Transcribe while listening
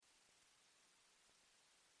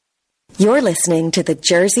You're listening to the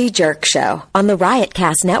Jersey Jerk Show on the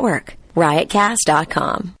Riotcast Network,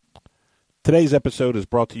 riotcast.com. Today's episode is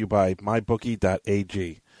brought to you by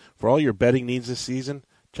MyBookie.ag. For all your betting needs this season,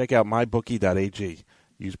 check out MyBookie.ag.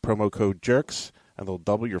 Use promo code JERKS, and they'll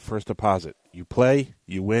double your first deposit. You play,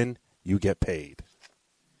 you win, you get paid.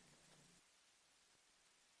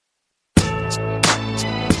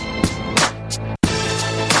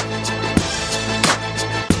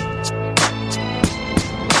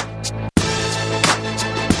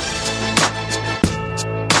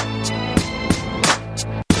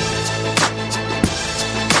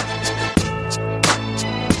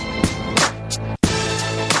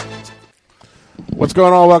 What's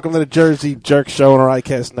going on? Welcome to the Jersey Jerk Show on the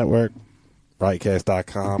Riotcast Network,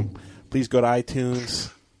 riotcast.com. Please go to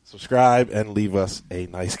iTunes, subscribe, and leave us a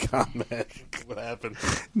nice comment. What happened?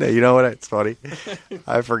 No, you know what? It's funny.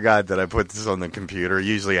 I forgot that I put this on the computer.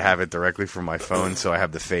 Usually I have it directly from my phone, so I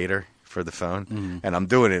have the fader for the phone. And I'm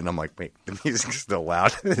doing it, and I'm like, wait, the music's still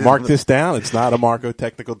loud. Mark this down. It's not a Marco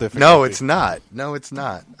technical difficulty. No, it's not. No, it's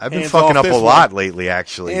not. I've been Hands fucking off up a this lot one. lately,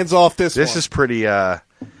 actually. Hands off this one. This is pretty,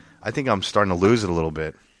 I think I'm starting to lose it a little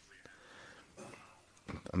bit.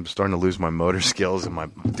 I'm starting to lose my motor skills and my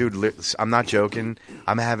dude. I'm not joking.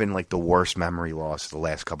 I'm having like the worst memory loss the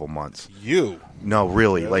last couple months. You? No,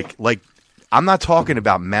 really. Like I'm not talking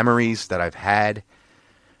about memories that I've had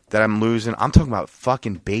that I'm losing. I'm talking about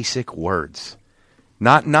fucking basic words.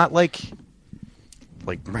 Not like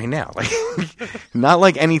right now. Like not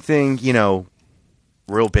like anything,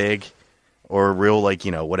 real big or real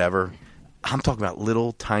whatever. I'm talking about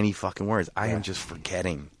little tiny fucking words. I am just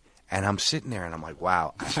forgetting. And I'm sitting there and I'm like,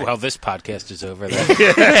 wow. Well, this podcast is over then.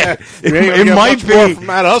 It might be from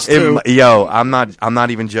us too. Yo, I'm not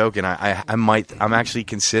even joking. I'm actually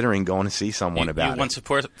considering going to see someone about you it. want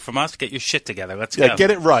support from us? Get your shit together. Let's go. Yeah, get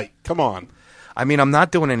it right. Come on. I mean, I'm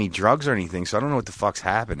not doing any drugs or anything, so I don't know what the fuck's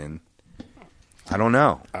happening. I don't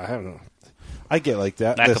know. I don't know. I get like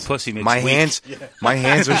that. Back of pussy makes My weak.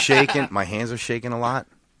 hands are shaking. My hands are shaking a lot.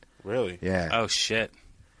 Really? Yeah. Oh shit.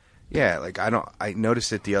 Yeah, like I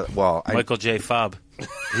noticed it Michael J. Fobb.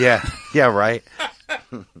 Yeah, right.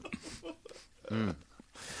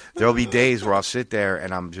 There'll be days where I'll sit there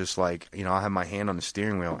and I'm just like, I'll have my hand on the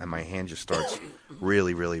steering wheel and my hand just starts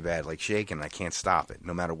really, really bad, like shaking. And I can't stop it,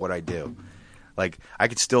 no matter what I do. Like I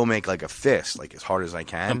could still make like a fist, like as hard as I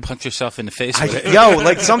can. And punch yourself in the face with it.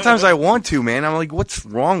 Like sometimes I want to, man. I'm like, what's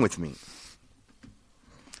wrong with me?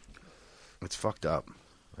 It's fucked up.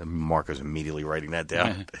 And Marco's immediately writing that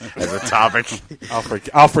down as a topic.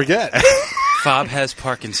 I'll forget. Fobb has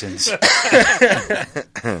Parkinson's.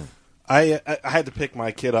 I had to pick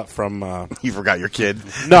my kid up from. You forgot your kid?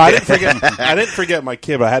 No, I didn't forget. I didn't forget my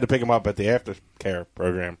kid, but I had to pick him up at the aftercare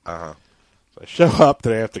program. Uh-huh. So I show up to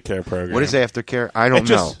the aftercare program. What is aftercare? I don't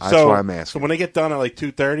know. That's why I'm asking. So when they get done at like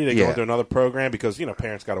 2:30, they go into another program because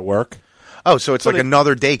parents got to work. Oh, so it's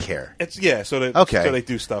another daycare. So they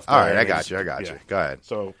do stuff. All right, I got you. Go ahead.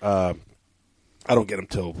 So I don't get them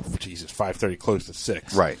till 5:30, close to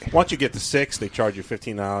 6. Right. Once you get to 6, they charge you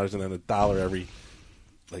 $15 and then $1 every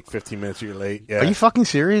 15 minutes you're late. Yeah. Are you fucking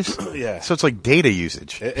serious? Yeah. So it's like data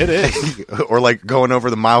usage. It is. Or like going over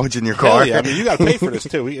the mileage in your car. Yeah. I mean, you got to pay for this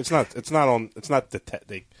too. It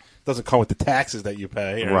doesn't come with the taxes that you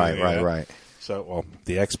pay. Right. So,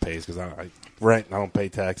 the ex pays because I rent and I don't pay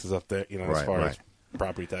taxes up there, as far as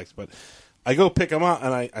property tax. But I go pick him up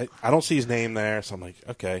and I don't see his name there, so I'm like,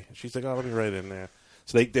 okay. She's like, oh, let me write it in there.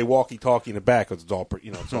 So they walkie-talkie in the back because it's all,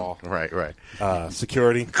 it's all right.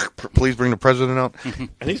 Security. Please bring the president out.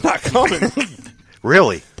 And he's not coming.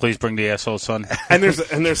 Really? Please bring the asshole son. And there's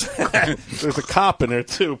a cop in there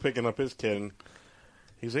too picking up his kid. And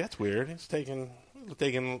he's like, that's weird. He's taking.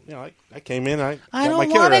 I came in. I don't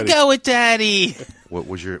want to go with Daddy. What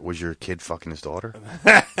was your kid fucking his daughter?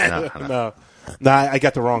 No, I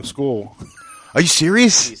got the wrong school. Are you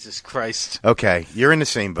serious? Jesus Christ. Okay, you're in the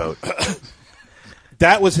same boat.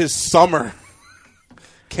 That was his summer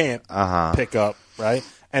camp pickup, right?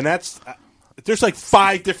 And there's like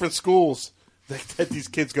 5 different schools that these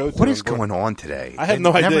kids go to. What is going on today? I have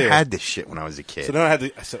no idea. I never had this shit when I was a kid. So then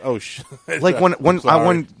I said, oh, shit. Like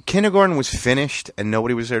when kindergarten was finished and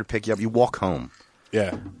nobody was there to pick you up, you walk home.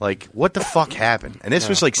 Yeah. Like, what the fuck happened? And this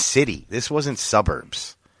was like city. This wasn't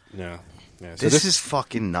suburbs. No. Yeah. So this is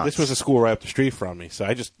fucking nuts. This was a school right up the street from me. So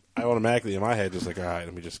I automatically in my head just like, all right,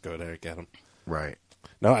 let me just go there and get him. Right.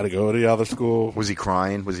 No, I had to go to the other school. Was he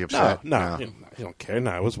crying? Was he upset? No. He don't care.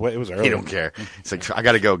 No, it was early. He don't care. It's like, I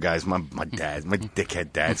got to go, guys. My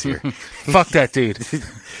dickhead dad's here. Fuck that dude.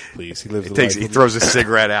 Please, he lives a life. He throws a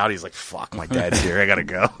cigarette out. He's like, fuck, my dad's here. I got to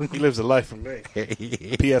go. He lives a life for me.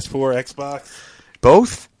 PS4, Xbox.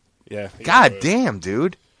 Both? Yeah. God damn,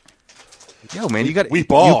 dude. Yo, man, you got we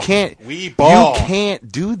ball. You can't. We ball. You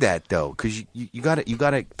can't do that though, because you got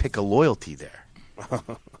to pick a loyalty there.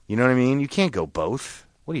 You know what I mean? You can't go both.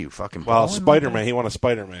 What are you fucking? Well, balling? Spider-Man. He won a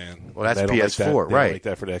Spider-Man. Well, that's They don't make PS4, that- they don't right? make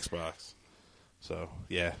that for the Xbox. So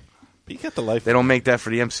yeah, but you got the life. They don't make that for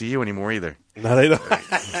the MCU anymore either. No, they don't.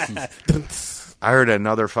 I heard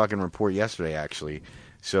another fucking report yesterday, actually.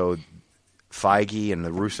 So Feige and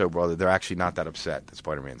the Russo brother, they're actually not that upset that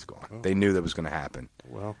Spider-Man's gone. Oh. They knew that was going to happen.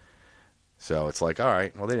 Well, So it's like, all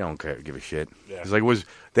right, well, they don't give a shit. Yeah. It's like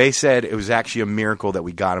they said it was actually a miracle that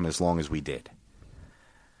we got him as long as we did.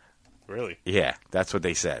 really? Yeah, that's what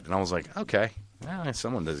they said. And I was like, okay, well,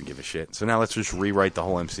 someone doesn't give a shit. So now let's just rewrite the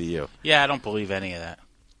whole MCU. Yeah, I don't believe any of that.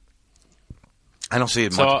 I don't see it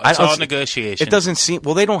It's much. all, I it's don't all see- negotiation. It doesn't seem.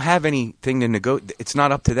 Well, they don't have anything to negotiate. It's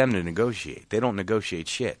not up to them to negotiate. They don't negotiate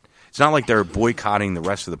shit. It's not like they're boycotting the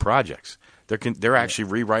rest of the projects. They're actually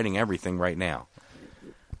rewriting everything right now.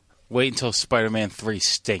 Wait until Spider-Man 3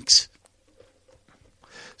 stinks.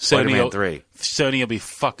 Spider-Man will- 3. Sony will be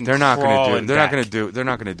fucking. They're not going to do. crawling They're not back. going to do. They're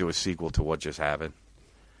not going to do a sequel to what just happened.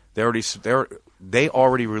 They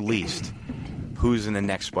already released who's in the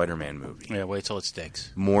next Spider-Man movie. Yeah, wait till it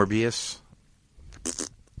stinks. Morbius.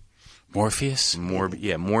 Morpheus.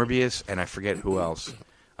 Morbius, and I forget who else.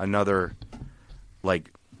 Another,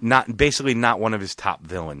 like, not one of his top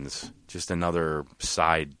villains, just another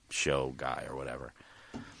sideshow guy or whatever.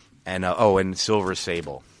 And and Silver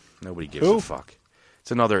Sable. Nobody gives Who? a fuck.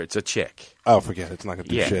 It's a chick. Oh, forget it. It's not going to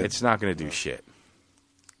do Yeah, shit. it's not going to do shit.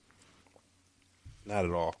 Not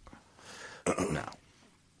at all. No.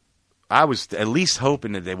 I was at least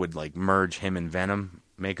hoping that they would like merge him and Venom,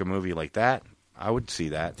 make a movie like that. I would see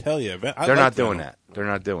that. Hell yeah. They're not doing that. They're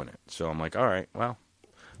not doing it. So I'm like, all right, well,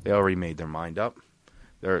 they already made their mind up.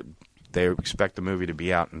 They expect the movie to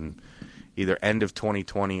be out in either end of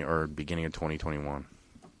 2020 or beginning of 2021.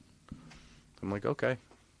 I'm like, okay.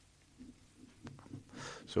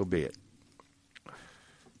 So be it.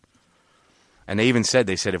 And they even said,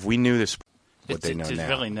 if we knew this, what they know There's now.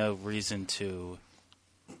 really no reason to.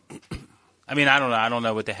 I mean, I don't know. I don't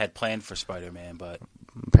know what they had planned for Spider-Man, but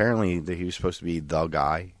Apparently, he was supposed to be the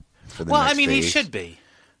guy for the well, next I mean, he phase. should be.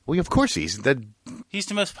 Well, of course he's the. He's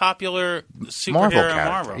the most popular superhero Marvel in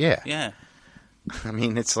character, Marvel. yeah. I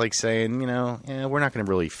mean, it's like saying, we're not going to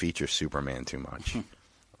really feature Superman too much.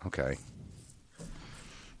 Okay.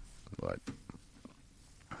 But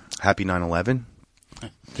happy 9/11,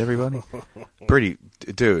 everybody.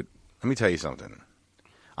 Dude. Let me tell you something.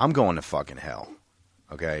 I'm going to fucking hell.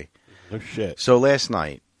 Okay. No shit. So last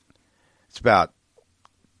night, it's about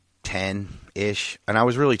 10-ish, and I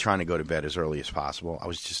was really trying to go to bed as early as possible. I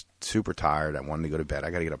was just super tired. I wanted to go to bed. I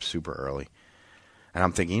got to get up super early. And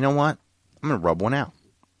I'm thinking, you know what? I'm going to rub one out.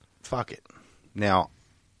 Fuck it. Now,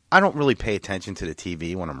 I don't really pay attention to the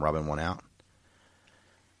TV when I'm rubbing one out.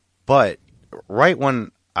 But right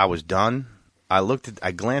when I was done,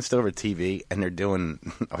 I glanced over at TV, and they're doing,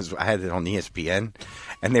 I had it on ESPN,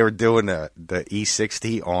 and they were doing the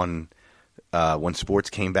E60 on when sports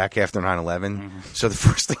came back after 9/11. Mm-hmm. So the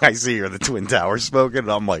first thing I see are the Twin Towers smoking, and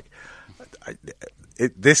I'm like,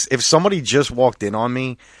 if somebody just walked in on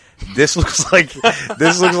me, this looks like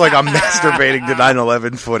I'm masturbating to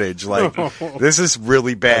 9/11 footage. Like, this is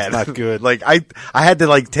really bad. That's not good. Like, I had to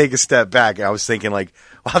like take a step back. I was thinking like,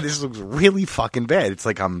 wow, this looks really fucking bad. It's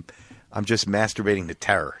like I'm just masturbating to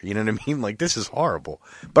terror. You know what I mean? Like, this is horrible.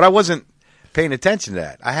 But I wasn't paying attention to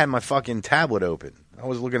that. I had my fucking tablet open. I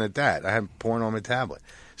was looking at that. I had porn on my tablet.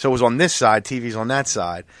 So it was on this side, TV's on that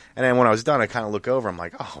side. And then when I was done, I kind of look over. I'm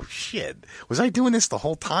like, oh, shit. Was I doing this the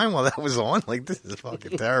whole time while that was on? Like, this is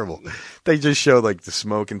fucking terrible. They just show, like, the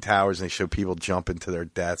smoke and towers, and they show people jumping to their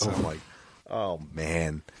deaths. And I'm like, oh,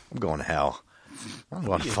 man. I'm going to hell. I'm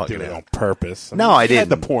going to fucking Did it hell. on purpose. No, I you had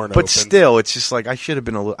didn't. the porn but open. still, it's just like I should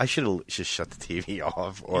have just shut the TV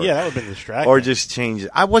off, or Yeah, that would have been distracting. or just change it.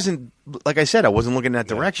 I wasn't, like I said, I wasn't looking in that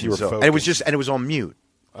direction. you were So, and it was focused. and it was on mute.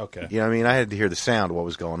 Okay. You know what I mean? I had to hear the sound of what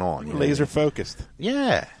was going on. You know what I Laser mean? focused.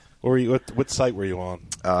 Yeah. Or were you, what site were you on?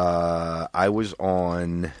 I was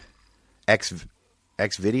on X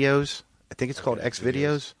Videos. I think it's called X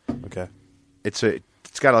Videos. Okay. It's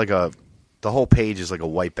got like the whole page is like a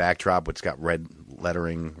white backdrop. It's got red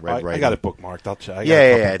lettering, red I writing. got it bookmarked. I'll check.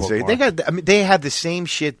 Yeah. They have the same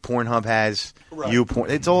shit Pornhub has. Right.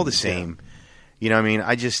 It's all the same. You know what I mean?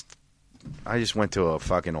 I just went to a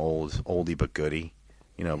fucking oldie but goodie,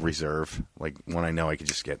 reserve. Like when I know I could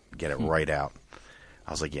just get it right out.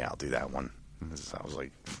 I was like, yeah, I'll do that one. I was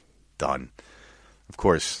like, done. Of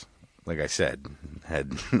course, like I said, had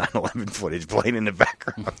 9/11 footage playing in the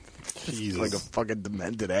background. Jesus. Like a fucking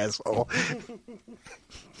demented asshole.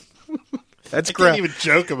 That's I can't even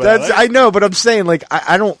joke about it. I know, but I'm saying like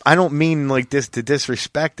I don't mean like this to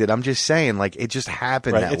disrespect it. I'm just saying like it just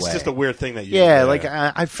happened that it's way. It's just a weird thing that you. Yeah, like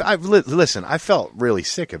listen. I felt really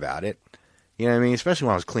sick about it. You know what I mean? Especially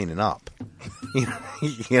when I was cleaning up. You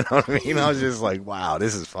know what I mean? I was just like, wow,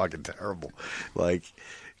 this is fucking terrible. Like,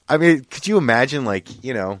 I mean, could you imagine like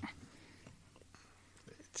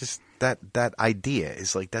just that idea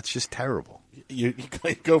is like that's just terrible. You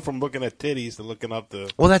go from looking at titties to looking up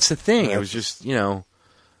the. Well, that's the thing. It was just I'm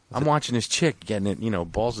watching this chick getting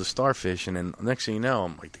it balls of starfish, and then next thing you know,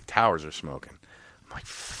 I'm like the towers are smoking. I'm like,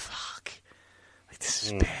 fuck, like this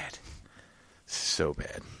is bad. This is so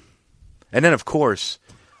bad. And then of course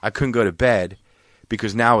I couldn't go to bed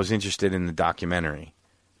because now I was interested in the documentary.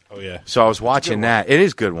 Oh yeah. So I was watching that. It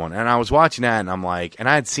is a good one, and I was watching that, and I'm like, and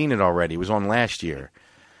I had seen it already. It was on last year,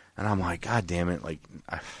 and I'm like, God damn it, like.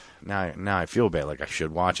 Now I feel bad. Like I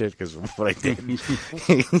should watch it because of what I did.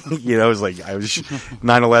 It was like I was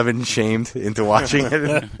 9/11 shamed into watching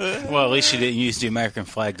it. Well, at least you didn't use the American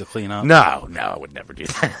flag to clean up. No, I would never do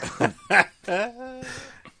that.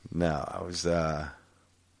 No, I was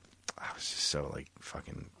just so like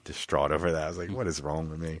fucking distraught over that. I was like, what is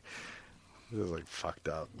wrong with me? It was like fucked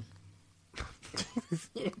up.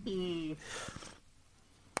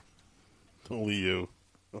 Only you.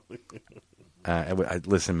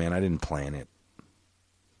 Listen, man, I didn't plan it.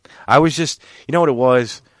 I was just, you know what it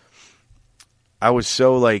was? I was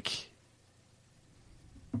so like,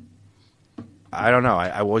 I don't know.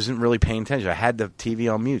 I wasn't really paying attention. I had the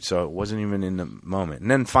TV on mute, so it wasn't even in the moment.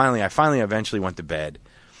 And then I eventually went to bed.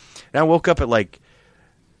 And I woke up at like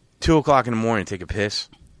 2 o'clock in the morning to take a piss.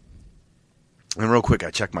 And real quick,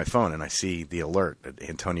 I checked my phone and I see the alert that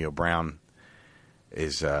Antonio Brown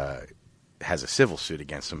has a civil suit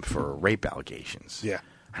against him for rape allegations. Yeah.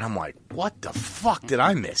 And I'm like, what the fuck did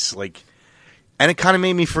I miss? Like, and it kind of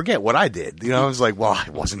made me forget what I did. I was like, well,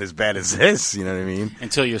 it wasn't as bad as this. You know what I mean?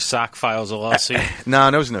 Until your sock files a lawsuit. No,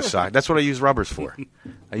 there was no sock. That's what I use rubbers for.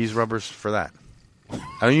 I use rubbers for that. I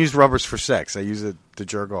don't use rubbers for sex. I use it to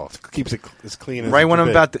jerk off. Keeps it as clean as right when I'm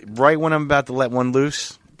about to let one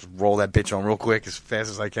loose, just roll that bitch on real quick as fast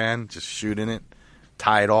as I can. Just shoot in it,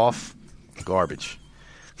 tie it off. Garbage.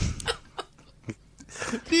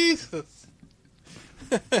 Jesus.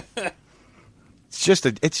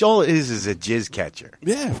 It's all it is a jizz catcher.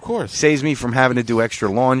 Yeah, of course. Saves me from having to do extra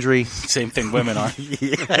laundry. Same thing women are.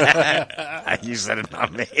 Yeah. You said it,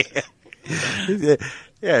 not me.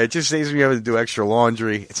 Yeah, it just saves me having to do extra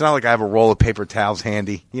laundry. It's not like I have a roll of paper towels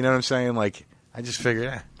handy. You know what I'm saying? Like, I just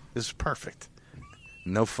figured, this is perfect.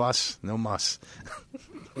 No fuss, no muss.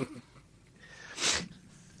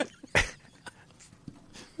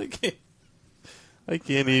 I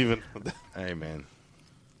can't even. Hey, man.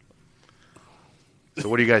 So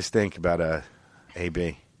what do you guys think about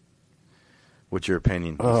AB? What's your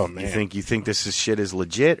opinion? Oh, man. You think this shit is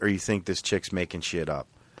legit, or you think this chick's making shit up?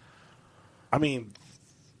 I mean,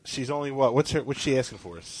 she's only what's she asking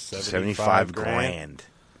for? 75 grand.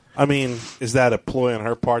 I mean, is that a ploy on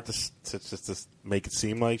her part to make it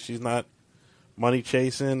seem like she's not money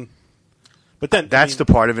chasing? But then that's the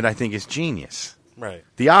part of it I think is genius. Right.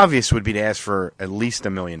 The obvious would be to ask for at least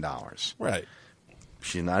 $1 million. Right.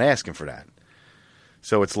 She's not asking for that.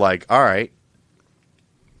 So it's like, all right.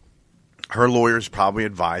 Her lawyers probably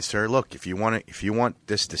advised her, look, if you want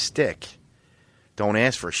this to stick, don't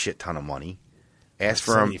ask for a shit ton of money. Ask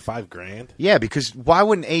for 75 grand. Yeah, because why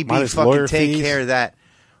wouldn't AB fucking take care of that?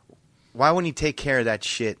 Why wouldn't he take care of that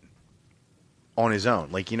shit on his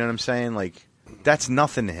own? Like, you know what I'm saying? Like, that's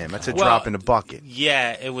nothing to him. That's a drop in the bucket.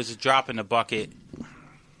 Yeah, it was a drop in the bucket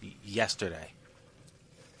yesterday.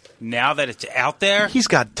 Now that it's out there, he's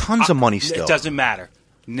got tons of money still. It doesn't matter.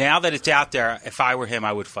 Now that it's out there, if I were him,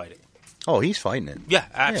 I would fight it. Oh, he's fighting it. Yeah,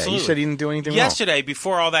 absolutely. Yeah, you said he didn't do anything yesterday, wrong.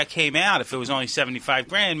 Before all that came out, if it was only 75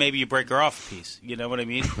 grand, maybe you break her off a piece. You know what I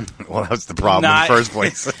mean? Well, that was the problem in the first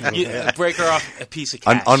place. You break her off a piece of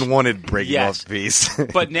cash. Unwanted breaking off a piece.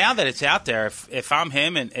 But now that it's out there, if I'm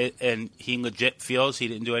him and he legit feels he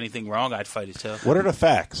didn't do anything wrong, I'd fight it too. What are the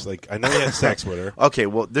facts? Like, I know he had sex with her. Okay,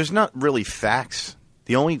 well, there's not really facts.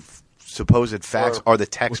 The only supposed facts are the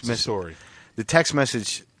text message. Story? The text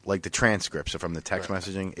message, like the transcripts from the text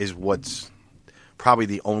messaging, is what's probably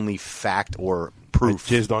the only fact or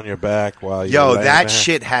proof. I jizzed on your back while you Yo, that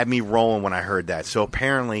shit had me rolling when I heard that. So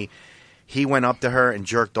apparently he went up to her and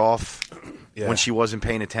jerked off when she wasn't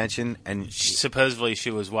paying attention. And supposedly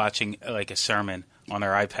she was watching like a sermon on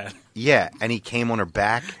her iPad. Yeah, and he came on her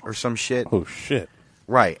back or some shit. Oh, shit.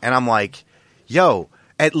 Right. And I'm like, yo,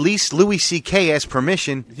 at least Louis C.K. asked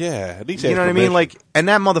permission. Yeah, at least you know what I mean? Like, and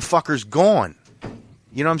that motherfucker's gone.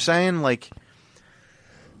 You know what I'm saying? Like,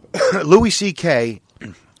 Louis C.K.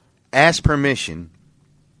 asked permission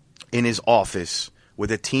in his office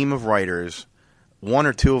with a team of writers. One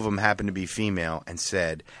or two of them happened to be female, and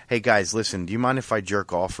said, "Hey guys, listen, do you mind if I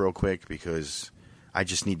jerk off real quick because I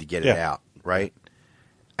just need to get it out, right?"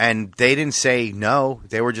 And they didn't say no.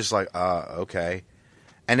 They were just like, okay.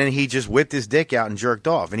 And then he just whipped his dick out and jerked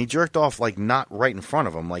off. And he jerked off, like, not right in front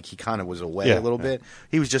of him. Like, he kind of was away a little bit.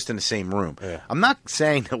 He was just in the same room. Yeah. I'm not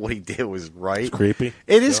saying that what he did was right. It's creepy.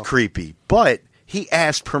 It is creepy. But he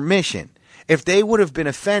asked permission. If they would have been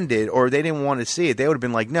offended or they didn't want to see it, they would have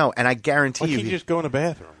been like, no. And I guarantee you. Why can't you just go in the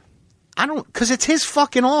bathroom? I don't. Because it's his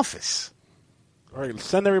fucking office. All right,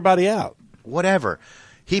 send everybody out. Whatever.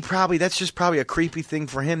 That's just probably a creepy thing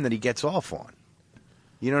for him that he gets off on.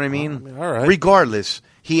 You know what I mean? All right. Regardless,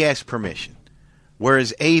 he asked permission.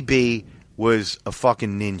 Whereas AB was a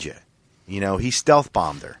fucking ninja. You know, he stealth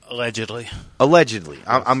bombed her. Allegedly.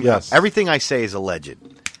 Yes. Everything I say is alleged.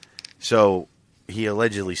 So he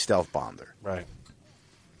allegedly stealth bombed her. Right.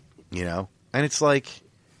 You know? And it's like,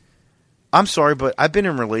 I'm sorry, but I've been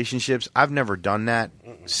in relationships. I've never done that.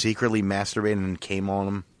 Secretly masturbated and came on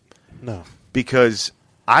them. No. Because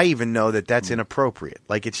I even know that that's inappropriate.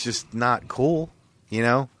 Like, it's just not cool, you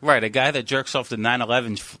know? Right, a guy that jerks off the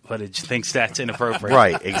 9/11 footage thinks that's inappropriate.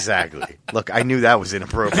 Right, exactly. Look, I knew that was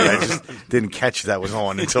inappropriate. I just didn't catch that was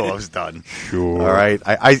on until I was done. Sure. All right?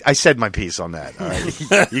 I said my piece on that. All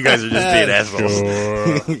right? You guys are just being assholes.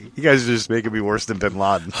 Sure. You guys are just making me worse than Bin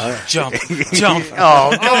Laden. Jump.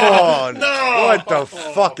 Oh, come on. No. What the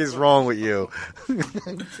fuck is wrong with you?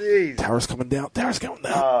 Jeez. Tower's coming down.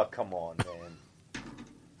 Oh, come on, man.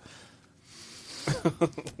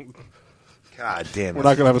 God damn it. We're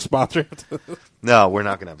not going to have a sponsor. No, we're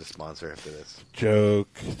not going to have a sponsor after this. Joke.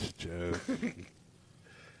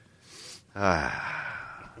 I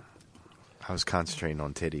was concentrating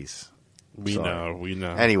on titties. We know.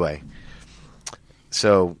 Anyway,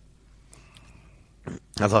 so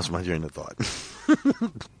I lost my train of thought.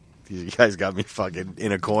 You guys got me fucking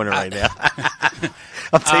in a corner right now.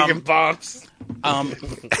 I'm taking bombs. I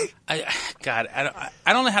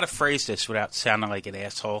don't know how to phrase this without sounding like an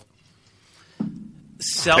asshole.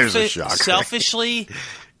 There's a shock. Selfishly,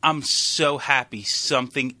 I'm so happy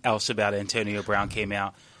something else about Antonio Brown came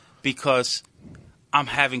out because I'm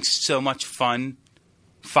having so much fun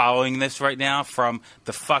following this right now, from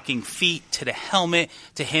the fucking feet to the helmet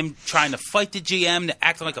to him trying to fight the GM to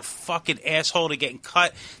acting like a fucking asshole to getting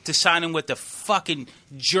cut to signing with the fucking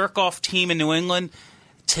jerk off team in New England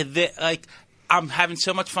to the like. I'm having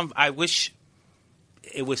so much fun. I wish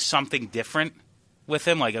it was something different with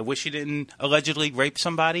him. Like, I wish he didn't allegedly rape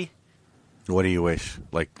somebody. What do you wish?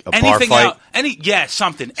 Like a anything bar fight?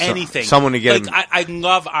 Something. Anything. Someone to get like, him.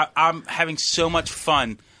 I'm having so much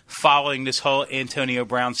fun following this whole Antonio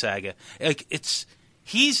Brown saga. Like,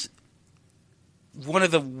 he's one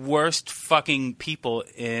of the worst fucking people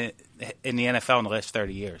in the NFL in the last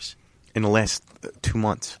 30 years. In the last 2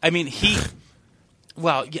 months. I mean,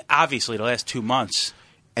 well, yeah, obviously the last 2 months.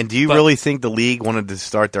 And do you really think the league wanted to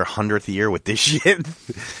start their 100th year with this shit?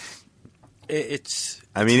 This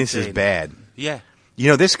is bad. Yeah. You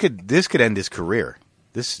know, this could end his career.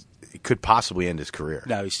 This could possibly end his career.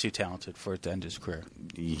 No, he's too talented for it to end his career.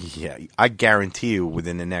 Yeah, I guarantee you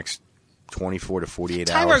within the next 24 to 48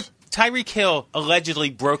 hours. Tyreek Hill allegedly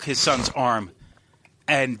broke his son's arm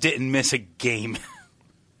and didn't miss a game.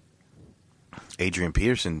 Adrian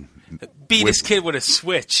Peterson beat his kid with a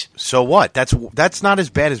switch. So what? That's not as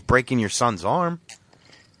bad as breaking your son's arm.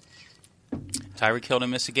 Tyreek Hill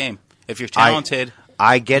didn't miss a game. If you're talented,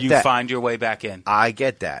 I get you that. Find your way back in. I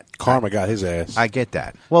get that. Karma got his ass. I get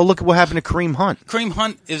that. Well, look at what happened to Kareem Hunt. Kareem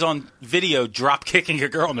Hunt is on video drop kicking a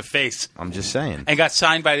girl in the face. I'm just saying. And got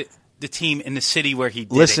signed by the team in the city where he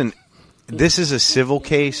did Listen, this is a civil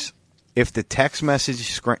case. If the text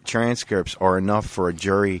message transcripts are enough for a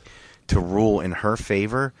jury to rule in her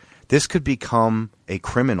favor, this could become a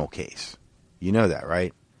criminal case. You know that,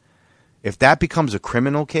 right? If that becomes a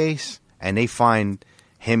criminal case and they find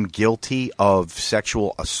him guilty of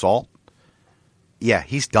sexual assault, yeah,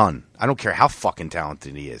 he's done. I don't care how fucking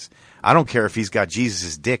talented he is. I don't care if he's got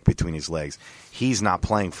Jesus' dick between his legs. He's not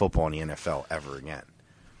playing football in the NFL ever again.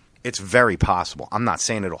 It's very possible. I'm not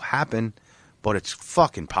saying it'll happen, but it's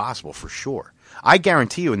fucking possible for sure. I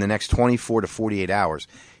guarantee you in the next 24 to 48 hours,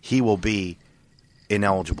 he will be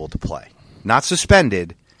ineligible to play. Not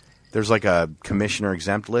suspended. There's like a commissioner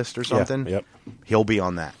exempt list or something. Yep. He'll be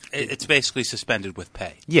on that. It's basically suspended with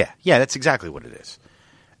pay. Yeah, that's exactly what it is.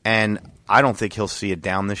 And I don't think he'll see it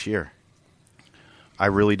down this year. I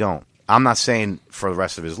really don't. I'm not saying for the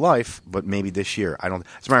rest of his life, but maybe this year. I don't.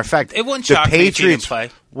 As a matter of fact, It wouldn't the shock me if he didn't Patriots play.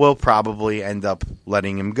 will probably end up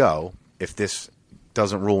letting him go if this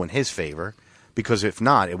doesn't rule in his favor, because if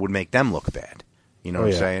not, it would make them look bad. You know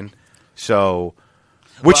what I'm saying? So,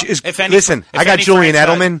 which Well, is if any- listen. if I got any Julian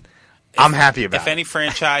franchise- Edelman. I'm happy about If it. any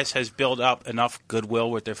franchise has built up enough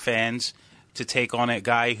goodwill with their fans to take on a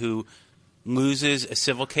guy who loses a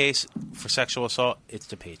civil case for sexual assault, it's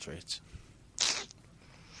the Patriots.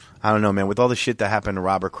 I don't know, man. With all the shit that happened to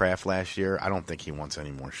Robert Kraft last year, I don't think he wants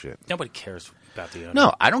any more shit. Nobody cares about the owner.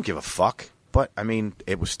 No, I don't give a fuck. But I mean,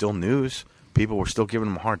 it was still news. People were still giving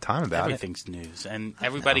him a hard time about Everything's news, and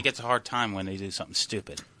everybody gets a hard time when they do something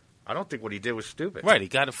stupid. it. I don't think what he did was stupid. Right, he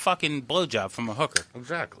got a fucking blowjob from a hooker.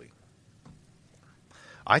 Exactly.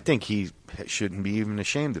 I think he shouldn't be even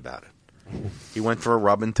ashamed about it. He went for a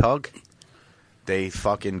rub and tug. They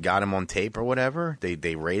fucking got him on tape or whatever.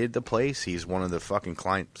 They raided the place. He's one of the fucking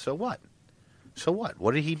clients. So what? So what?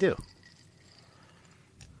 What did he do?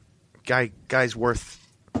 Guy's worth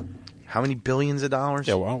how many billions of dollars?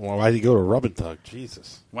 Yeah, well, why did he go to Rub and Tug?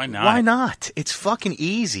 Jesus. Why not? Why not? It's fucking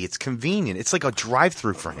easy. It's convenient. It's like a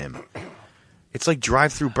drive-through for him. It's like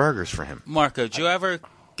drive-through burgers for him. Marco, do you ever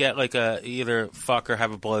get like either fuck or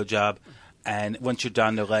have a blowjob, and once you're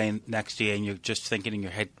done, they're laying next to you, and you're just thinking in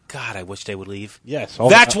your head, God, I wish they would leave? Yes.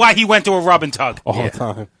 That's why he went to a rub and tug. All the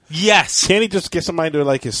time. Yes. Can't he just get somebody to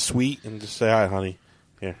like his suite and just say, "Hi, honey,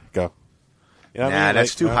 here, go"? You know what I Nah, mean?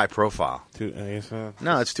 that's Like, too high profile. I guess,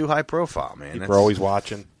 No, it's too high profile, man. people are always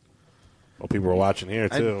watching. Well, people are watching here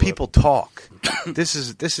too. And people talk. This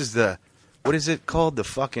is the what is it called? The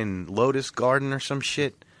fucking Lotus Garden or some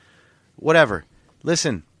shit. Whatever.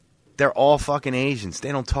 Listen, they're all fucking Asians.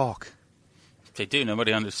 They don't talk. They do.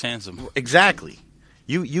 Nobody understands them. Exactly.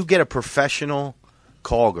 You get a professional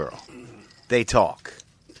call girl. They talk.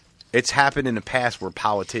 It's happened in the past where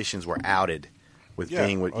politicians were outed with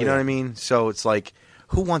being with, you know what I mean? So it's like,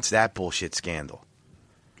 who wants that bullshit scandal?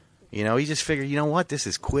 You know, you just figure, you know what? This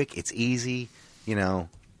is quick. It's easy. You know,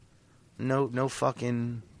 no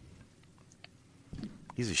fucking.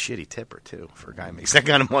 He's a shitty tipper too for a guy who makes that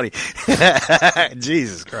kind of money.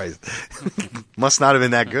 Jesus Christ, must not have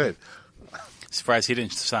been that good. Surprised he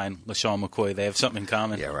didn't sign LaShawn McCoy. They have something in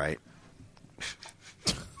common. Yeah, right.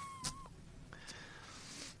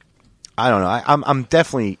 I don't know. I'm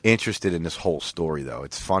definitely interested in this whole story, though.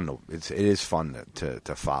 It's fun. It is fun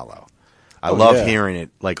to follow. I love hearing it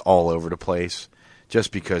like all over the place,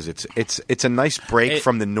 just because it's a nice break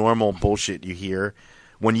from the normal bullshit you hear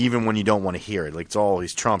when you don't want to hear it. Like it's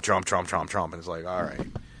always Trump, and it's like, all right.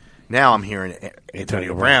 Now I'm hearing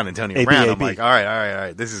Antonio Brown. I'm like, all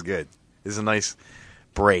right. This is good. This is a nice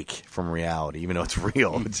break from reality, even though it's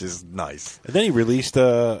real. It's just nice. And then he released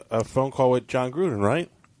a phone call with John Gruden,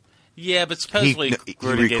 right? Yeah, but supposedly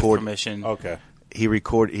Gruden gave permission. Okay. He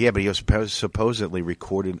recorded, but he was supposedly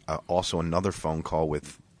recorded also another phone call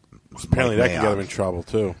with. Apparently, Mike that could get him in trouble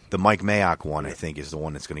too. The Mike Mayock one, I think, is the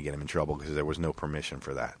one that's going to get him in trouble because there was no permission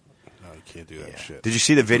for that. No, you can't do that shit. Did you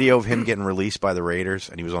see the video of him getting released by the Raiders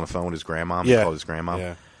and he was on the phone with his grandma? Yeah. He called his grandma.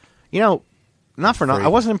 Yeah. You know, not for nothing. I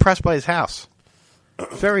wasn't impressed by his house.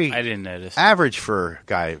 Very I didn't notice. average for a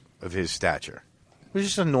guy of his stature. It was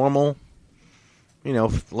just a normal,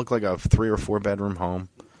 looked like a 3 or 4 bedroom home.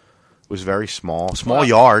 It was very small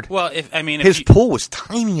yard. Well, if his pool was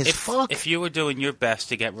tiny as fuck. If you were doing your best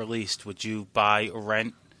to get released, would you buy or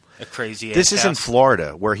rent a crazy? This is in house?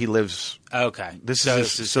 Florida where he lives. Okay, This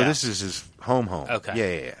is his home.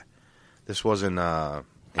 Okay, yeah. This wasn't. I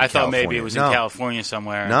thought maybe it was in California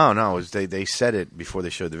somewhere. No. It was, they said it before they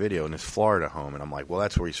showed the video in his Florida home, and I'm like, well,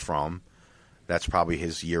 that's where he's from. That's probably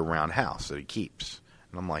his year-round house that he keeps.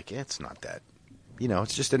 And I'm like, it's not that.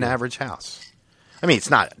 It's just an average house. I mean,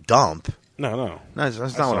 it's not a dump. No. That's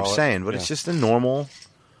not what I'm saying, but it's just a normal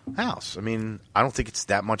house. I mean, I don't think it's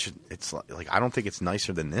that much. It's like I don't think it's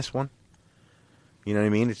nicer than this one. You know what I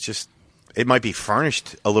mean? It's just it might be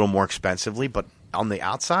furnished a little more expensively, but on the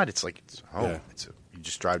outside, it's like it's home. Yeah. You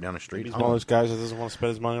just drive down the street. He's one of those guys that doesn't want to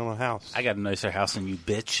spend his money on a house. I got a nicer house than you,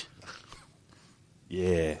 bitch.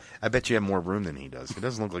 Yeah. I bet you have more room than he does. It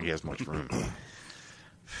doesn't look like he has much room.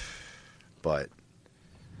 But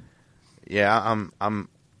yeah, I'm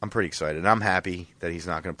pretty excited. I'm happy that he's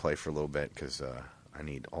not going to play for a little bit because I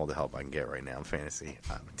need all the help I can get right now in fantasy.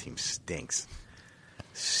 My team stinks.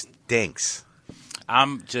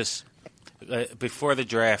 I'm just before the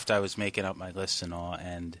draft, I was making up my lists and all,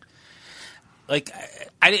 and like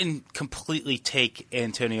I didn't completely take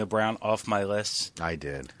Antonio Brown off my list. I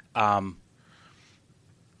did.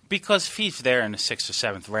 Because if he's there in the 6th or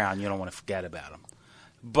 7th round, you don't want to forget about him.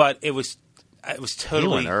 But it was totally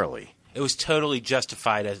he went early. it was totally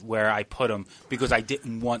justified as where I put him because I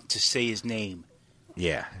didn't want to say his name.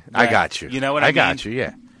 Yeah, I got you. You know what I mean? got you.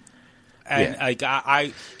 Yeah. And like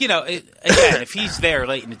again, if he's there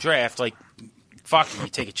late in the draft, like fuck, you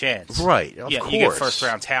take a chance, Right? Of course. You get first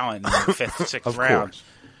round talent in the fifth, sixth Of round. course.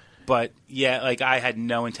 But yeah, like I had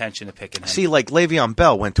no intention of picking him. See, like Le'Veon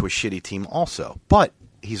Bell went to a shitty team also, but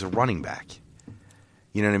he's a running back.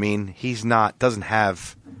 You know what I mean? He's doesn't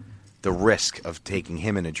have the risk of taking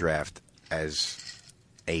him in a draft as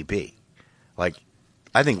AB. Like,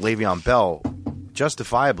 I think Le'Veon Bell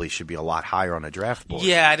justifiably should be a lot higher on the draft board.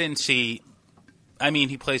 Yeah, I didn't see. I mean,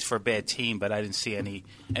 he plays for a bad team, but I didn't see any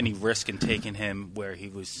risk in taking him where he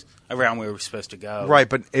was around where we were supposed to go. Right,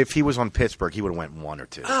 but if he was on Pittsburgh, he would have went 1 or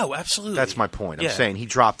 2. Oh, absolutely. That's my point. I'm Yeah. saying he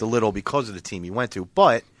dropped a little because of the team he went to,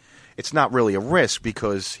 but it's not really a risk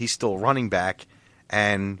because he's still a running back,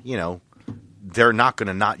 and they're not going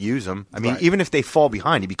to not use him. I mean, Right. even if they fall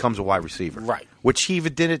behind, he becomes a wide receiver, Right. Which he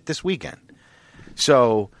even did it this weekend.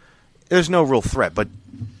 So there's no real threat. But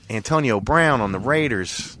Antonio Brown on the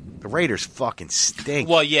Raiders fucking stink.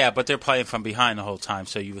 Well, yeah, but they're playing from behind the whole time,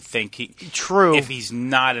 so you would think True. if he's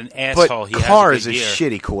not an But asshole, he Carr has is a a good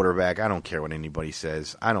year. shitty quarterback. I don't care what anybody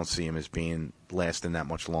says. I don't see him as being lasting that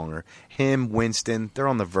much longer. Him, Winston, they're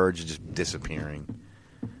on the verge of just disappearing.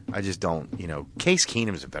 I just don't, Case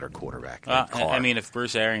Keenum is a better quarterback than Carr. I mean, if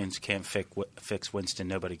Bruce Arians can't fix Winston,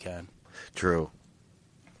 nobody can. True.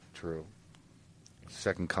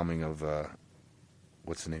 Second coming of,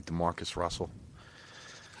 what's the name, DeMarcus Russell?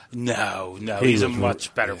 No, he's a was-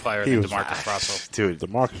 much better player he than was- DeMarcus Russell. Dude,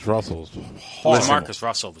 DeMarcus Russell's horrible. DeMarcus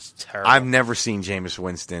Russell was terrible. I've never seen Jameis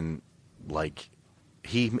Winston, like,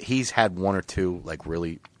 he's had 1 or 2, like,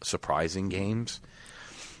 really surprising games.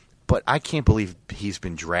 But I can't believe he's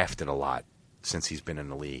been drafted a lot since he's been in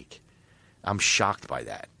the league. I'm shocked by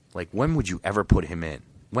that. Like, when would you ever put him in?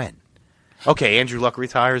 When? Okay, Andrew Luck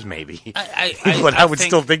retires, maybe. But I would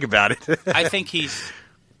still think about it. I think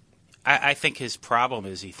I think his problem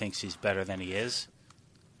is he thinks he's better than he is.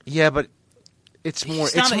 Yeah, but it's more.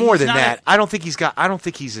 He's not It's more he's than not that. I don't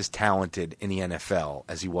think he's as talented in the NFL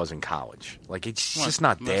as he was in college. Like, it's just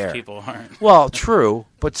not Most there. people aren't. Well, true,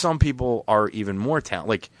 but some people are even more talented.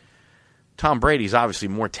 Like, Tom Brady's obviously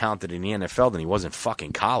more talented in the NFL than he was in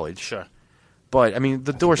fucking college. Sure. But, I mean,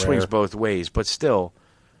 the door swings rare. both ways. But still,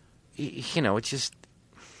 it's just,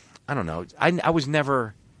 I don't know. I was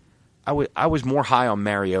never, I was more high on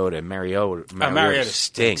Mariota. Mariota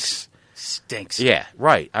stinks. Stinks. Yeah,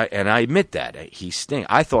 right. And I admit that. He stinks.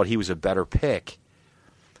 I thought he was a better pick.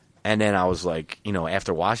 And then I was like,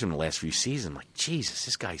 after watching him the last few seasons, I'm like, Jesus,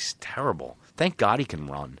 this guy's terrible. Thank God he can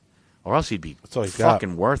run. Or else he'd be all he's got.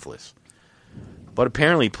 fucking worthless. But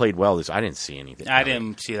apparently he played well. I didn't see anything. I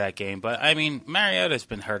didn't see that game, but I mean, Mariota's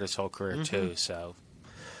been hurt his whole career too. So,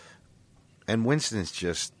 And Winston's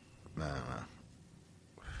just, I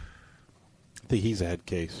think he's a head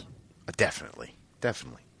case. definitely.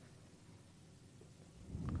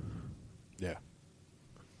 Yeah.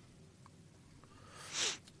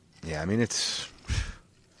 Yeah, I mean, it's.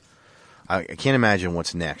 I can't imagine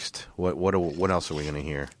what's next. What else are we going to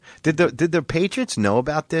hear? Did the Patriots know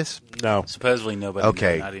about this? No. supposedly nobody.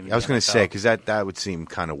 Okay, not even I was the going to NFL. say because that would seem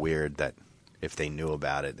kind of weird that if they knew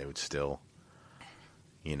about it, they would still,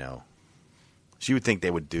 So you would think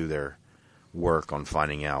they would do their work on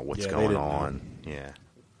finding out what's Yeah, they going didn't on.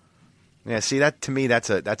 Yeah. See, that to me, that's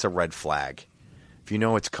a red flag. If you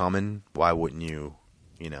know it's coming, why wouldn't you?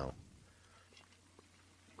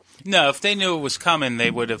 No, if they knew it was coming, they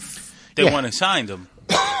would have. They Yeah. wouldn't have signed him.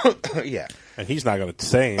 Yeah. And he's not going to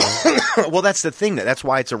say anything. Well, that's the thing. That's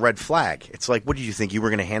why it's a red flag. It's like, what did you think? You were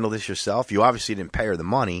going to handle this yourself? You obviously didn't pay her the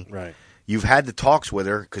money. Right. You've had the talks with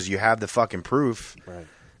her because you have the fucking proof Right.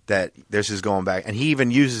 that this is going back. And he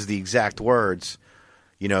even uses the exact words,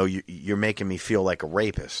 you're making me feel like a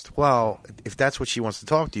rapist. Well, if that's what she wants to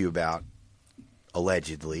talk to you about,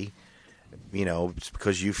 allegedly, it's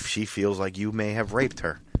because she feels like you may have raped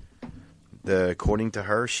her. According to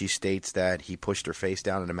her, she states that he pushed her face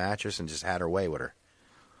down in a mattress and just had her way with her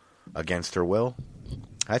against her will.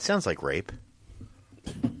 That sounds like rape.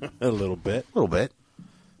 A little bit. A little bit,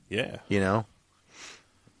 Yeah.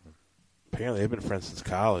 Apparently they've been friends since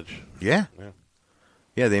college. Yeah. Yeah.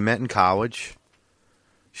 Yeah, they met in college.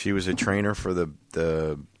 She was a trainer for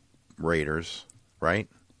the Raiders, right?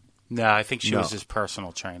 No, I think she No. was his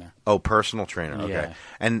personal trainer. Oh, personal trainer. Okay. Yeah.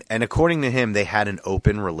 And according to him, they had an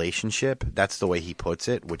open relationship. That's the way he puts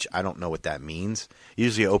it, which I don't know what that means.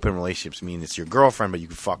 Usually open relationships mean it's your girlfriend, but you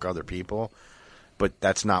can fuck other people. But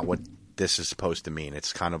that's not what this is supposed to mean.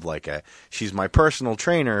 It's kind of like she's my personal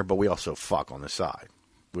trainer, but we also fuck on the side,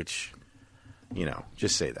 which,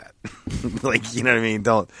 Just say that. Like, you know what I mean?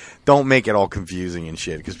 Don't make it all confusing and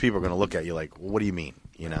shit, because people are going to look at you like, well, what do you mean?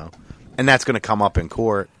 And that's going to come up in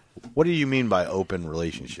court. What do you mean by open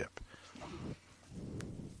relationship?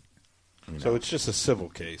 So it's just a civil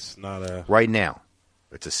case, not a... Right now,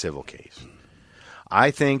 it's a civil case.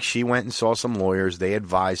 I think she went and saw some lawyers. They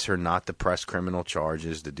advised her not to press criminal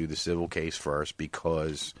charges, to do the civil case first,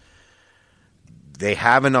 because they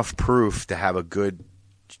have enough proof to have a good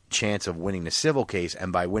chance of winning the civil case,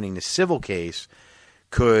 and by winning the civil case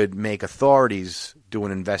could make authorities do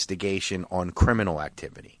an investigation on criminal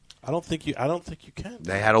activity. I don't think you can.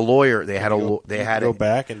 They had a lawyer. They had go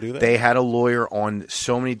back and do that. They had a lawyer on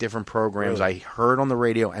so many different programs. Really? I heard on the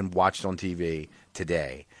radio and watched on TV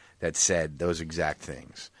today that said those exact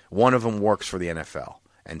things. One of them works for the NFL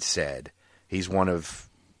and said he's one of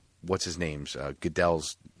what's his name's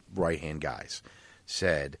Goodell's right hand guys.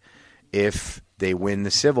 Said if they win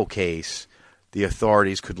the civil case, the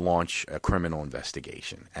authorities could launch a criminal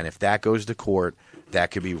investigation, and if that goes to court,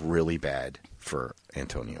 that could be really bad for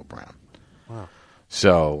Antonio Brown. Wow.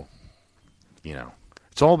 So,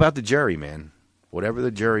 it's all about the jury, man. Whatever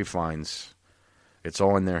the jury finds, it's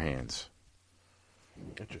all in their hands.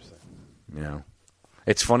 Interesting.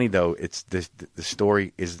 It's funny though. It's the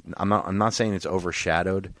story is. I'm not saying it's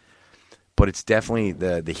overshadowed, but it's definitely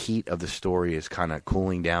the heat of the story is kind of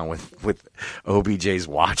cooling down with OBJ's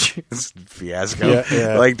watch fiasco.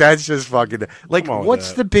 Yeah. Like that's just fucking. Like, what's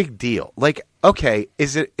that. the big deal? Like, okay,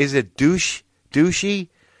 is it douchey?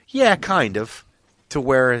 Yeah, kind of. To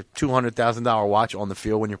wear a $200,000 watch on the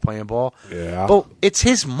field when you're playing ball. Yeah. But it's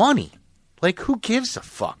his money. Like, who gives a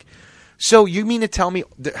fuck? So you mean to tell me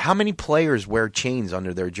how many players wear chains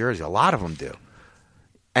under their jersey? A lot of them do.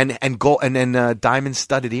 And gold and then diamond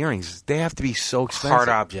studded earrings. They have to be so expensive. Hard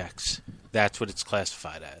objects. That's what it's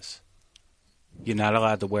classified as. You're not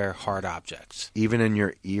allowed to wear hard objects. Even in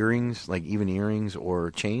your earrings, like even earrings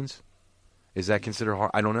or chains? Is that considered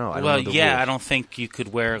hard? I don't know. I don't know the rules. I don't think you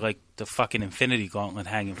could wear like the fucking Infinity Gauntlet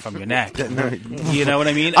hanging from your neck. You know what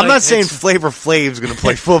I mean? I'm not saying Flavor Flav's going to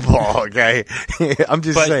play football, okay? I'm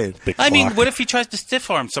just saying. I mean, what if he tries to stiff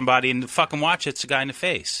arm somebody and the fucking watch hits the guy in the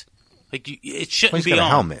face? Like, it shouldn't be on. He's got a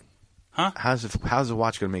helmet. Huh? How's the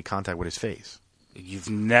watch going to make contact with his face? You've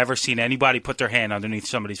never seen anybody put their hand underneath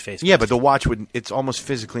somebody's face. Yeah, but the watch it's almost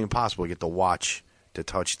physically impossible to get the watch to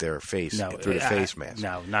touch their face through the face mask.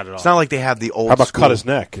 No, not at all. It's not like they have the old. How about school. cut his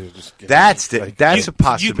neck? That's a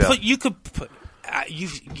possibility.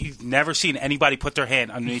 You've never seen anybody put their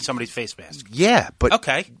hand underneath somebody's face mask. Yeah, but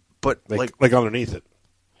okay, but like underneath it,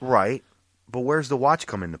 right? But where's the watch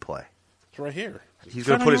come into play? It's right here. He's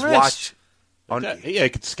going to put his watch on. Yeah,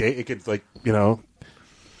 it could skate. It could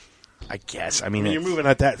I guess. I mean, mean, you're moving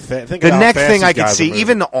at that fast. The next thing I could see,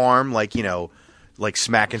 even the arm, like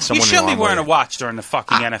smacking someone. You shouldn't be wearing a watch during the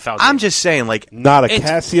fucking NFL game. I'm just saying, like, not a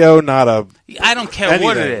Casio, not a. I don't care anything.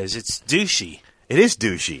 what it is. It's douchey. It is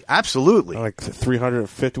douchey, absolutely. Like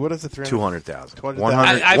 350. What is it? 200,000.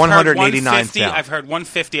 189,000. 189,000. I've heard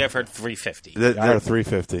 150. I've heard 350. I heard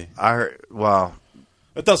 350. I heard. Well,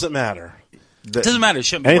 it doesn't matter. It doesn't matter. It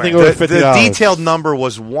shouldn't be anything wearing. over $50. The detailed number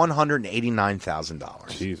was $189,000.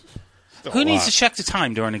 Jesus. Who needs to check the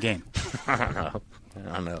time during the game? I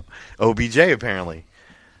don't know. OBJ apparently.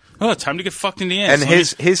 Oh, time to get fucked in the ass. And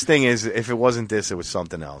his thing is, if it wasn't this, it was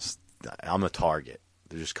something else. I'm a target.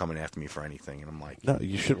 They're just coming after me for anything, and I'm like, no,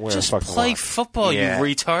 you shouldn't wear just a fucking play watch. football, yeah, you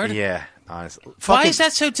retard. Yeah, honestly. Why is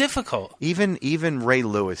that so difficult? Even Ray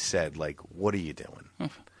Lewis said, like, what are you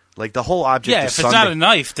doing? Like the whole object. Yeah, is if it's not a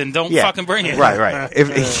knife, then don't fucking bring it. Right. If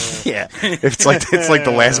it's like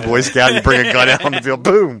the last Boy Scout, you bring a gun out on the field,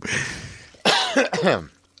 boom.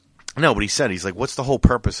 No, but he said, he's like, what's the whole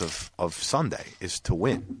purpose of Sunday? Is to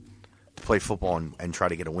win, to play football and try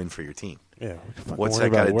to get a win for your team. Yeah. What's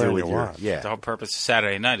that got to do with your? Yeah. The whole purpose of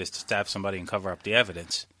Saturday night is to stab somebody and cover up the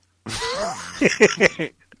evidence.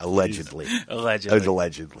 Allegedly.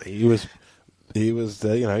 Allegedly. He was.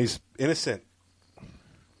 He's innocent.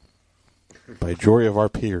 By joy of our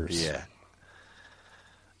peers. Yeah.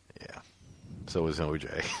 So was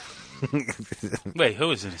OJ. Wait, who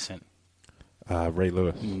was innocent? Ray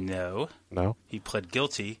Lewis. No. He pled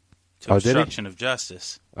guilty to obstruction of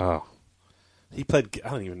justice. Oh. He pled. I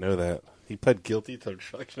don't even know that. He pled guilty to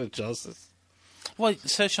obstruction of justice. Well,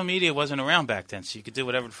 social media wasn't around back then, so you could do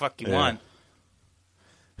whatever the fuck you want.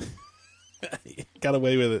 He got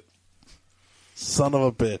away with it. Son of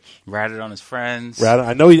a bitch. Ratted on his friends.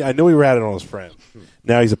 I know he ratted on his friend.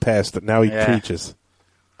 Now he's a pastor. Now he preaches.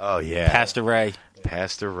 Oh, yeah. Pastor Ray.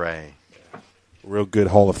 Pastor Ray. Real good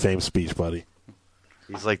Hall of Fame speech, buddy.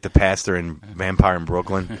 He's like the pastor in Vampire in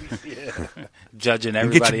Brooklyn. Judging Get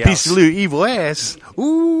everybody your else. piece of little evil ass.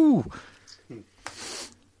 Ooh.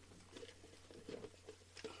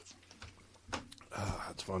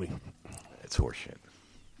 That's funny. It's horseshit.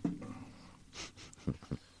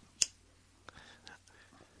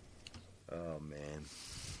 Oh, man.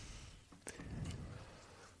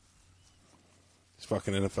 These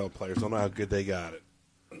fucking NFL players don't know how good they got it.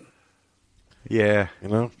 Yeah. You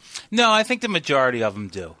know? No, I think the majority of them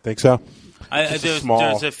do. Think so? There's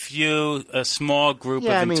a small group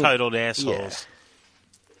Yeah, of I mean, entitled assholes. yeah.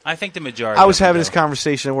 I think the majority. I was of them having do. this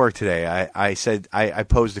conversation at work today. I said, I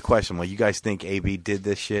posed the question, like, you guys think AB did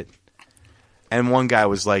this shit? And one guy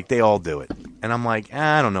was like, they all do it. And I'm like,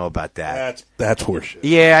 I don't know about that. That's horseshit.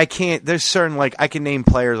 Yeah, I can't. There's certain, like, I can name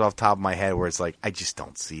players off the top of my head where it's like, I just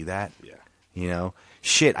don't see that. Yeah. You know?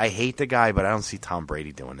 Shit, I hate the guy, but I don't see Tom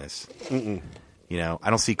Brady doing this. Mm-mm. You know? I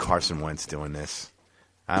don't see Carson Wentz doing this.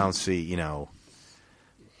 I don't see,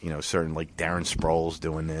 certain, like, Darren Sproles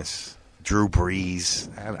doing this. Drew Brees.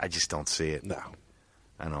 I just don't see it. No.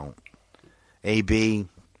 I don't. AB,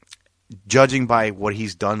 judging by what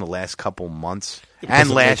he's done the last couple months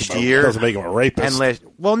and last year. Doesn't make him a rapist.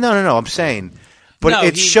 No. I'm saying. But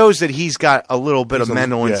it shows that he's got a little bit of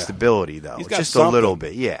mental instability, though. He's got just something. a little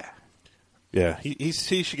bit, yeah. Yeah, he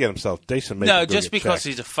should get himself. They should make No, him go just get because checked.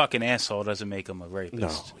 he's a fucking asshole doesn't make him a rapist.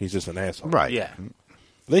 No, he's just an asshole. Right. Yeah.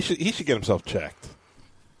 He should get himself checked.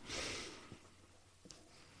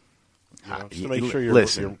 Just to make sure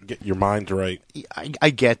get your mind's right.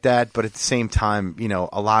 I get that, but at the same time,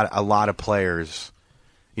 a lot of players,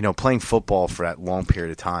 playing football for that long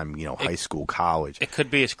period of time, high school, college. It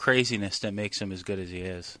could be his craziness that makes him as good as he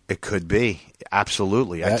is. It could be.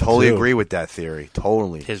 Absolutely. I That totally too. agree with that theory.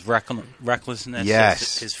 Totally. His recklessness,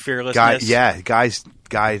 Yes. his fearlessness.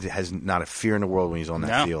 Guy has not a fear in the world when he's on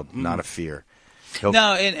that field. Not a fear.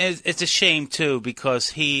 No, and it's a shame, too,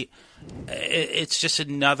 because it's just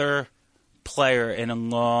another player in a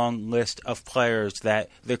long list of players that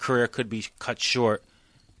their career could be cut short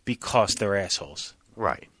because they're assholes.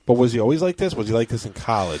 Right. But was he always like this? Was he like this in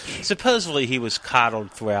college? Supposedly he was coddled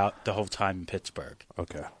throughout the whole time in Pittsburgh.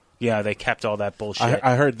 Okay. Yeah, they kept all that bullshit.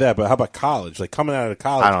 I heard that, but how about college? Like coming out of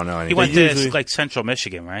college? I don't know anything. He went to like Central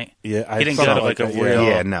Michigan, right? Yeah, he didn't go to like a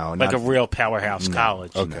real, not a real powerhouse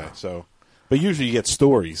college. Okay, so, but usually you get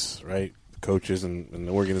stories, right? Coaches and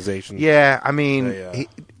the organization. Yeah, I mean,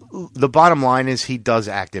 the bottom line is he does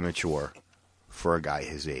act immature for a guy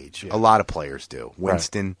his age. Yeah. A lot of players do.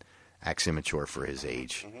 Winston acts immature for his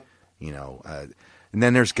age. And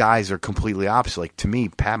then there's guys that are completely opposite. Like, to me,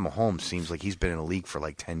 Pat Mahomes seems like he's been in the league for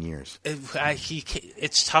like 10 years.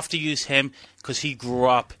 It's tough to use him because he grew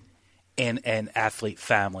up in an athlete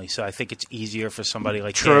family, so I think it's easier for somebody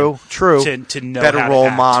like him to know better how role to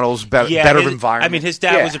act. models, better environment. I mean, his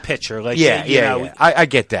dad was a pitcher. Like, yeah. I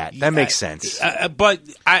get that. That makes sense. But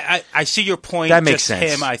I see your point. That makes just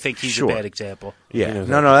sense. him, I think he's a bad example. Yeah,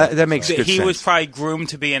 that makes good sense. He was probably groomed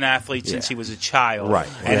to be an athlete since he was a child, right?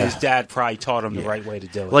 And his dad probably taught him the right way to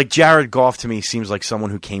do it. Like Jared Goff to me seems like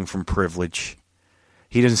someone who came from privilege.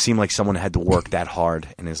 He doesn't seem like someone who had to work that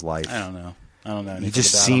hard in his life. I don't know. He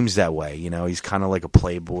just seems that way, He's kind of like a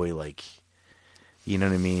playboy, like, you know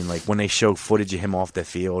what I mean? Like when they show footage of him off the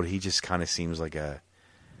field, he just kind of seems like a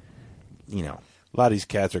lot of these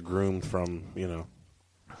cats are groomed from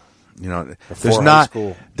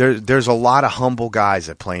there's a lot of humble guys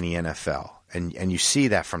that play in the NFL, and you see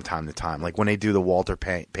that from time to time. Like when they do the Walter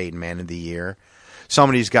Payton Man of the Year, some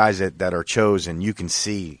of these guys that are chosen, you can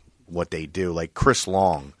see what they do. Like Chris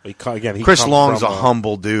Long. Chris Long's a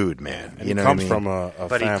humble dude, man. You know what I mean? From a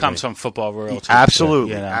but family. he comes from football royalty.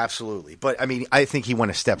 Absolutely, absolutely. But I mean, I think he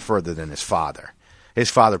went a step further than his father. His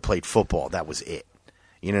father played football. That was it.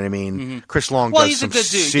 You know what I mean? Mm-hmm. Chris Long well, does he's some a good dude.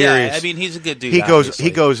 serious. Yeah, I mean, he's a good dude. He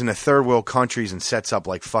goes into third world countries and sets up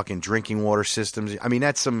like fucking drinking water systems. I mean,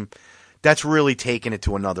 that's really taking it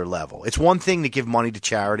to another level. It's one thing to give money to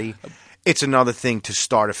charity. It's another thing to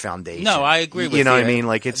start a foundation. No, I agree with you. You know what I mean?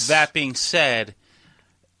 Like it's that being said,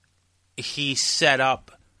 he set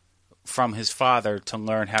up from his father to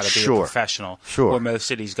learn how to be a professional. Sure. Where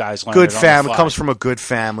most of these guys learn. Good family comes from a good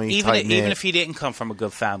family. Even if he didn't come from a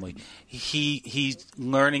good family, he's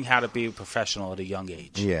learning how to be a professional at a young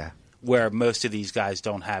age. Yeah. Where most of these guys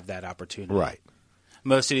don't have that opportunity. Right.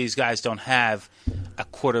 Most of these guys don't have a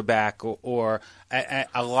quarterback or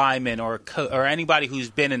a lineman or anybody who's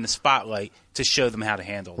been in the spotlight to show them how to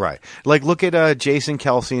handle it. Right. Like, look at Jason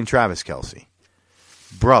Kelce and Travis Kelce.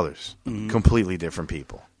 Brothers. Mm-hmm. Completely different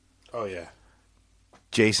people. Oh, yeah.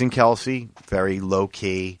 Jason Kelce, very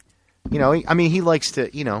low-key. He likes to,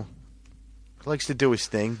 do his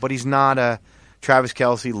thing, but he's not a Travis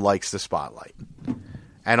Kelce likes the spotlight.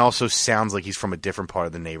 And also sounds like he's from a different part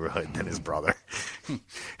of the neighborhood than his brother.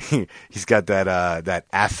 He's got that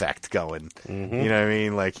affect going. Mm-hmm. You know what I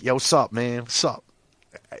mean? Like, yo, what's up, man? What's up?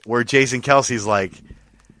 Where Jason Kelce's like,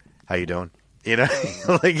 how you doing? You know,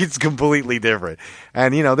 like it's completely different.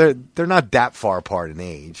 And you know, they're not that far apart in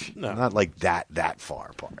age. No. Not like that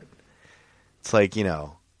far apart. It's like, you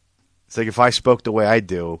know, it's like if I spoke the way I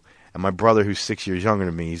do, and my brother, who's 6 years younger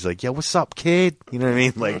than me, he's like, "Yo, what's up, kid?" You know what I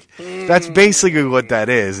mean? Like, that's basically what that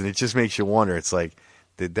is, and it just makes you wonder. It's like,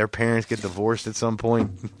 did their parents get divorced at some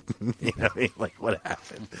point? You know what I mean? Like, what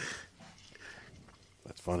happened?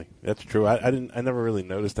 That's funny. That's true. I never really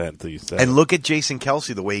noticed that until you said. And look at Jason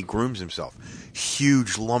Kelce, the way he grooms himself.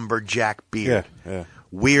 Huge lumberjack beard. Yeah.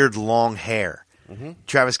 Weird long hair. Mm-hmm.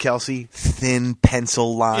 Travis Kelce, thin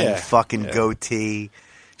pencil line, fucking goatee.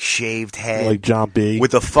 Shaved head, like John B,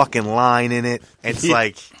 with a fucking line in it. It's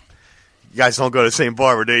like, you guys don't go to the same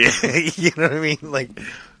barber, do you? You know what I mean? Like,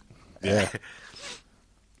 yeah.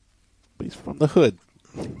 But he's from the hood,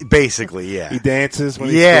 basically. Yeah, he dances when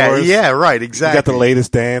he scores. Yeah, right, exactly. He got the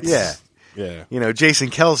latest dance. Yeah. You know, Jason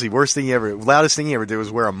Kelce, loudest thing he ever did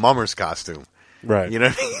was wear a mummer's costume. Right. You know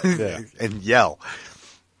what I mean? Yeah. And yell.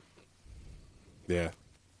 Yeah.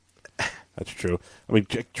 That's true. I mean,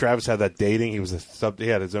 Travis had that dating. He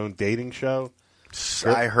had his own dating show.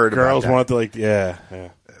 I heard girls about that. wanted to yeah.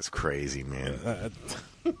 That's crazy, man.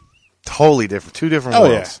 Totally different. Two different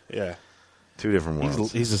worlds. Yeah. Two different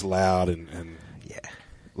worlds. He's just loud and yeah.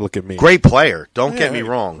 Look at me. Great player. Don't get me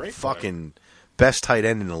wrong. Fucking best tight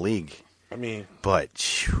end in the league. I mean,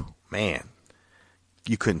 but man,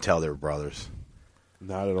 you couldn't tell they were brothers.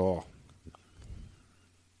 Not at all.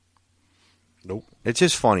 Nope. It's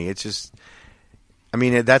just funny. It's just, I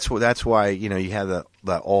mean, that's why, you know, you have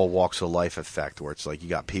that all walks of life effect where it's like you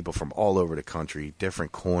got people from all over the country,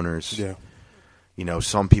 different corners. Yeah. You know,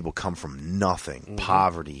 some people come from nothing,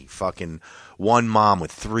 poverty, fucking one mom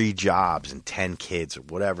with 3 jobs and 10 kids or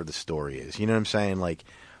whatever the story is. You know what I'm saying? Like,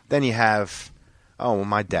 then you have, oh, well,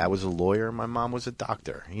 my dad was a lawyer, my mom was a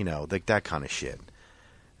doctor. You know, like that kind of shit.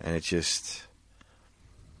 And it's just,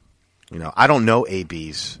 you know, I don't know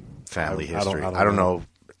AB's family history. I don't know.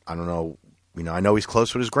 You know, I know he's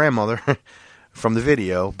close with his grandmother from the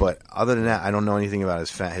video, but other than that, I don't know anything about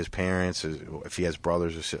his parents, if he has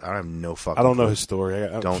brothers or sisters. I have no fucking. I don't clue. know his story.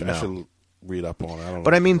 I know. should read up on it.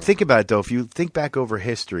 But I mean, think about it though. If you think back over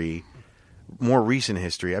history, more recent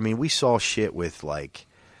history, I mean, we saw shit with like,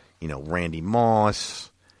 you know, Randy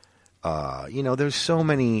Moss. You know, there's so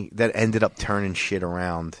many that ended up turning shit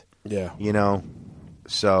around. Yeah. You know,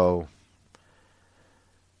 so.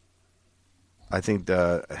 I think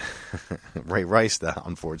Ray Rice,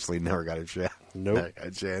 unfortunately, never got a chance. Nope. A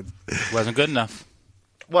chance. Wasn't good enough.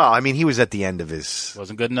 Well, I mean, he was at the end of his...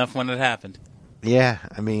 Wasn't good enough when it happened. Yeah,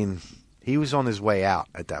 I mean, he was on his way out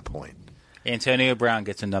at that point. Antonio Brown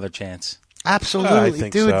gets another chance. Absolutely. I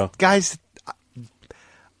think dude, so. Guys,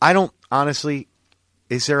 I don't... Honestly,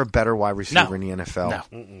 is there a better wide receiver in the NFL?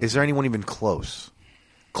 No. Mm-mm. Is there anyone even close?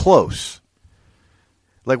 Close.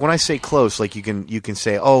 Like, when I say close, like, you can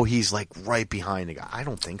say, oh, he's, like, right behind the guy. I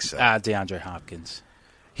don't think so. DeAndre Hopkins.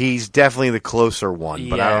 He's definitely the closer one,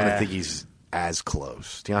 but I Yeah. don't think he's as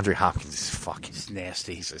close. DeAndre Hopkins is fucking... He's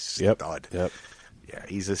nasty. He's a stud. Yep. Yeah,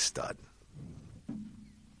 he's a stud.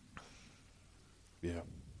 Yeah. You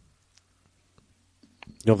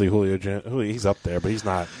don't think Julio, he's up there, but he's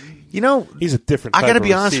not. You know, he's a different I type got to of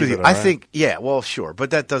be honest with you. receiver, I right? think, yeah, well, sure.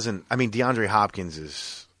 But that doesn't... I mean, DeAndre Hopkins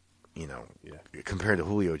is, you know, compared to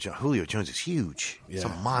Julio Jones. Julio Jones is huge. He's a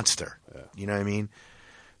monster. Yeah. You know what I mean?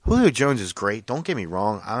 Julio Jones is great. Don't get me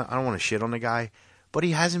wrong. I don't want to shit on the guy. But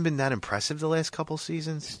he hasn't been that impressive the last couple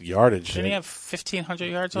seasons. Yardage. Didn't he have 1,500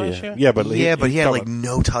 yards last year? Yeah, but he had like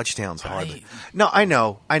no touchdowns hardly. No, I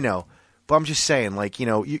know. But I'm just saying, like, you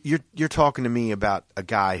know, you're talking to me about a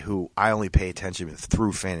guy who I only pay attention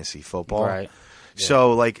through fantasy football. Right. Yeah.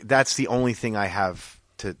 So, like, that's the only thing I have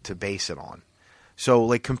to base it on. So,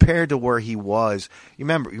 like, compared to where he was, you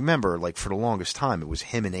remember, like, for the longest time, it was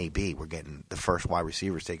him and AB were getting the first wide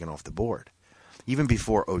receivers taken off the board, even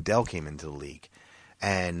before Odell came into the league.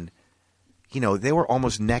 And, you know, they were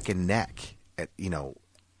almost neck and neck, you know,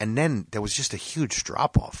 and then there was just a huge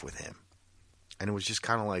drop-off with him. And it was just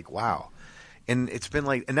kind of like, wow. And it's been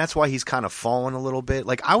like, and that's why he's kind of fallen a little bit.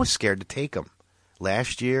 Like, I was scared to take him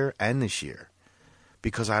last year and this year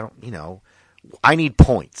because I need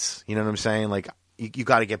points. You know what I'm saying? Like, you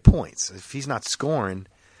got to get points. If he's not scoring,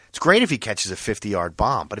 it's great if he catches a 50-yard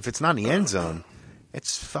bomb, but if it's not in the end zone,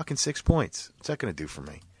 it's fucking 6 points. What's that going to do for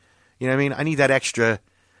me? You know what I mean? I need that extra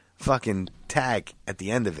fucking tag at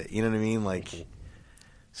the end of it. You know what I mean? Like,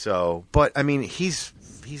 So, but I mean, he's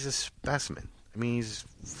a specimen. I mean,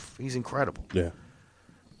 he's incredible. Yeah.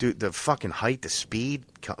 Dude, the fucking height, the speed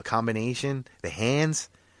combination, the hands.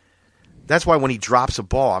 That's why when he drops a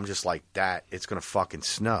ball, I'm just like, that, it's going to fucking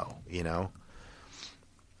snow, you know?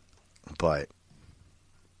 But,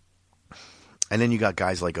 and then you got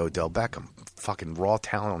guys like Odell Beckham. Fucking raw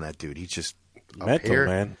talent on that dude. He's just mental, here.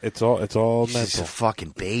 Man. It's all He's mental. just a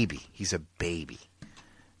fucking baby. He's a baby.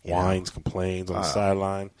 Whines, complains on the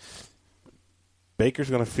sideline. Baker's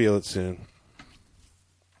going to feel it soon.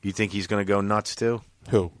 You think he's going to go nuts too?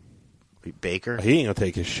 Who? Baker? He ain't going to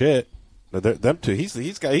take his shit. Them two. He's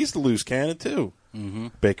the loose cannon too. Mm-hmm.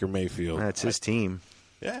 Baker Mayfield. That's his team.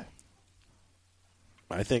 Yeah.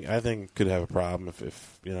 I think could have a problem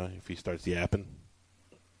if he starts yapping.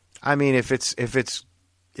 I mean, if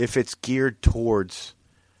it's geared towards,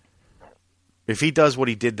 if he does what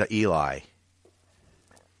he did to Eli,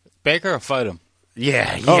 Baker will fight him.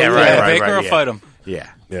 right, Baker will fight him. Yeah.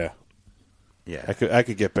 I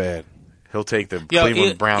could get bad. He'll take the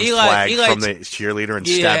Cleveland Browns flag from the cheerleader and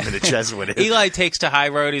stab him in the chest with it. Eli takes to high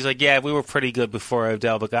road. He's like, "Yeah, we were pretty good before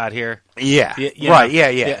Odell got here." Yeah, Well,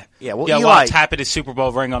 Eli, while tapping his Super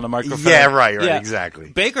Bowl ring on the microphone. Yeah, right, exactly.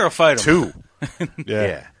 Baker will fight him. 2.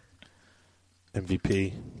 Yeah.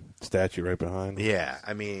 MVP statue right behind. Yeah,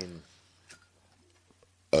 I mean,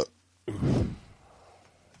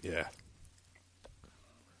 yeah.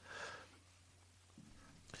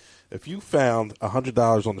 If you found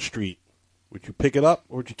 $100 on the street, would you pick it up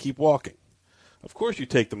or would you keep walking? Of course you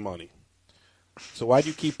take the money. So why do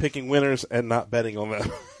you keep picking winners and not betting on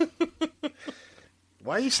them?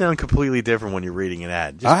 why you sound completely different when you're reading an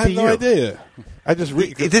ad? Just I have no idea. I just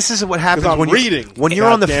read. This is what happens I'm when reading. When you're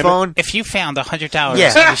on the phone. If you found $100 on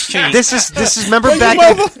Yeah, the street, this is remember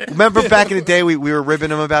back in the day we were ribbing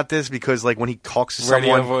him about this because like when he talks to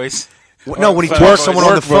radio someone. voice. No, when he Work talks to someone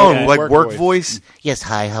on the voice. phone, Yeah, like work work voice. voice. Yes,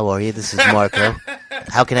 hi, how are you? This is Marco.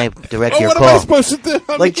 How can I direct your what call? am I supposed to do?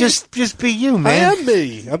 I Like mean, just be you, I man. am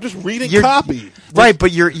me. I'm just reading You're- copy. Right,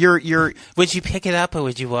 but your Would you pick it up or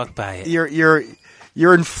would you walk by it?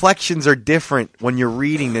 your inflections are different when you're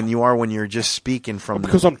reading than you are when you're just speaking from.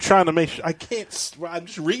 Because I'm trying to make sure. I can't. I'm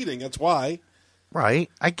just reading. That's why. Right,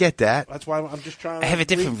 I get that. That's why I'm just trying to I have a read.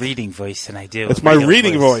 different reading voice than I do. It's my radio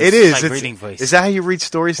reading voice. It is. My It's- reading voice. Is that how you read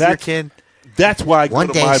stories to your That's- kid? That's why I go One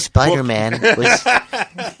to day, my Spider-Man was...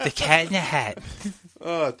 The Cat in the Hat.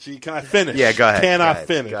 Oh, gee, can I finish? Yeah, go ahead. Can go I ahead,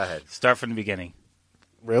 finish? Go ahead. Start from the beginning.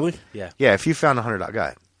 Really? Yeah. Yeah, if you found $100,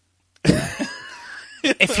 go ahead.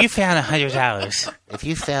 If you found $100, If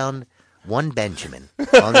you found one Benjamin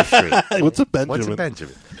on the street, Hey, what's a Benjamin? What's a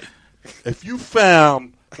Benjamin? If you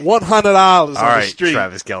found $100 on All right, the street,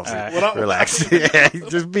 Travis Kelce, What up? relax. Yeah,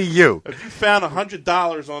 just be you. if you found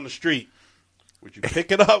 $100 on the street, would you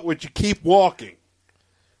pick it up? Would you keep walking?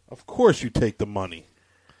 Of course, you take the money.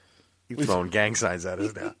 You're throwing gang signs at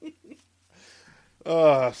us now.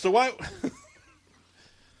 So why?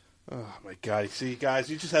 Oh my God! See, guys,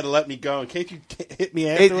 you just had to let me go. Can't you hit me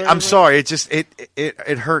after? I'm sorry. It just it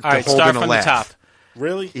hurt all to right, hold start in a from laugh. the top.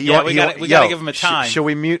 Really? Yeah, we gotta give him a time. Shall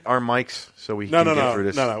we mute our mics so we can get through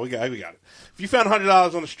this? No. We got it. If you found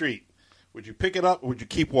 $100 on the street, would you pick it up or would you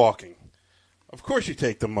keep walking? Of course, you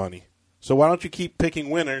take the money. So why don't you keep picking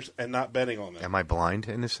winners and not betting on them? Am I blind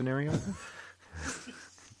in this scenario?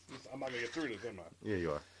 I'm not gonna get through this, am I? Yeah,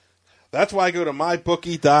 you are. That's why I go to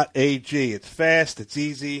mybookie.ag. It's fast, it's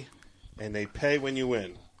easy, and they pay when you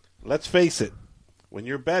win. Let's face it, when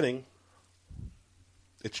you're betting,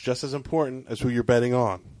 it's just as important as who you're betting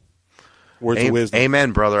on. Words of wisdom.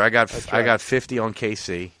 Amen, brother. I got right. 50 on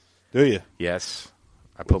KC. Do you? Yes,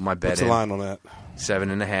 I put my bet What's in. the line on that?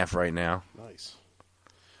 7.5 right now. Nice.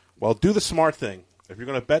 Well, do the smart thing. If you're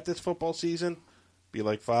going to bet this football season, be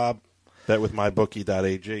like Fob. Bet with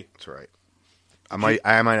mybookie.ag. That's right. I might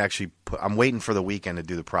actually put. I'm waiting for the weekend to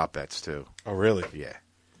do the prop bets too. Oh, really? Yeah.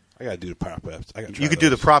 I got to do the prop bets. You could do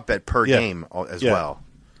the prop bet per Yeah. game as Yeah. well.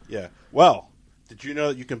 Yeah. Well, did you know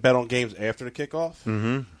that you can bet on games after the kickoff?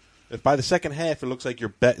 Mm-hmm. If by the second half it looks like your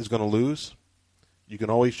bet is going to lose, you can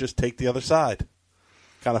always just take the other side.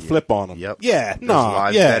 Kind of flip on them. Yep. Yeah. There's No.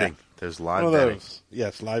 live yeah. betting. There's live One of betting. those.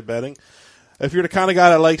 Yes, live betting. If you're the kind of guy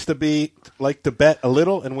that likes to bet a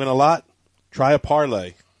little and win a lot, try a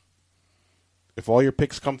parlay. If all your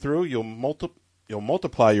picks come through, you'll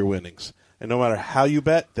multiply your winnings. And no matter how you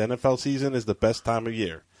bet, the NFL season is the best time of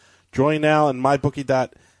year. Join now, and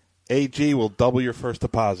mybookie.ag will double your first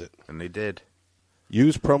deposit. And they did.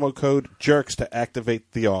 Use promo code JERKS to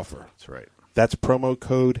activate the offer. That's right. That's promo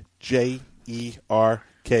code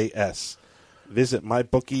JERKS. Visit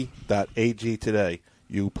mybookie.ag today.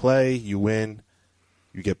 You play, you win,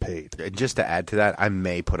 you get paid. And just to add to that, I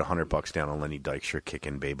may put $100 down on Lenny Dykstra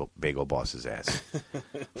kicking Bagel Boss's ass.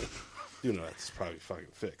 You know that's probably fucking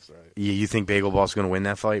fixed, right? You think Bagel Boss is going to win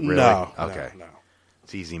that fight? Really? No. Okay. No.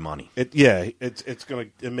 It's easy money. It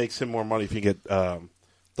makes him more money if you get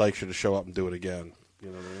Dykstra to show up and do it again. You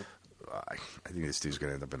know what I mean? I think this dude's going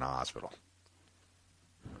to end up in the hospital.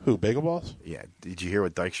 Who, Bagel Boss? Yeah. Did you hear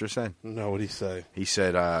what Dykstra said? No, what'd he say? He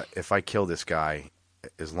said, if I kill this guy,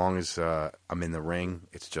 as long as I'm in the ring,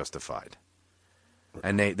 it's justified.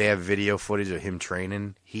 And they have video footage of him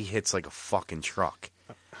training. He hits like a fucking truck.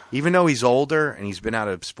 Even though he's older and he's been out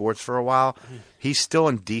of sports for a while, he's still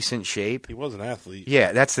in decent shape. He was an athlete.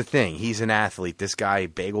 Yeah, that's the thing. He's an athlete. This guy,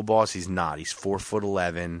 Bagel Boss, he's not. He's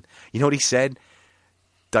 4'11". You know what he said?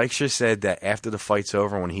 Dykstra said that after the fight's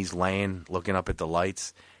over, when he's laying, looking up at the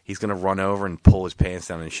lights, he's going to run over and pull his pants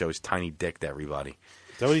down and show his tiny dick to everybody.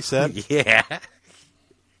 Is that what he said? Yeah.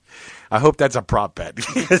 I hope that's a prop bet.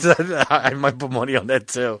 I might put money on that,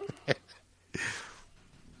 too.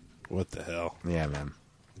 What the hell? Yeah, man.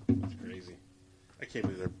 That's crazy. I can't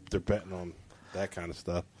believe they're betting on that kind of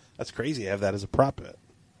stuff. That's crazy to have that as a prop bet.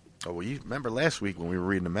 Oh, well, you remember last week when we were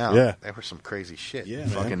reading them out? Yeah. There was some crazy shit. Yeah,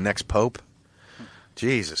 Fucking man. next Pope.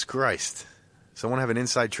 Jesus Christ. Someone have an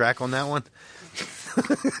inside track on that one?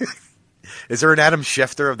 Is there an Adam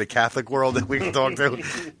Schefter of the Catholic world that we can talk to?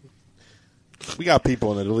 We got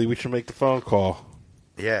people in Italy. We should make the phone call.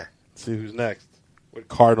 Yeah. See who's next. What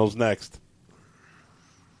Cardinals next?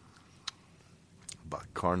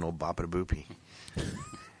 Cardinal Boppa-da-boopy.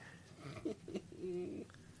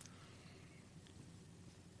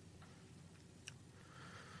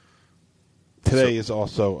 Today is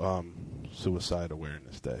also Suicide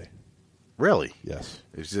Awareness Day. Really? Yes.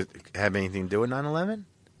 Does it have anything to do with 9/11?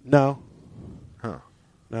 No. Huh.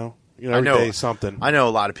 No. You know, every day is something. I know a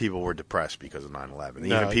lot of people were depressed because of 9/11.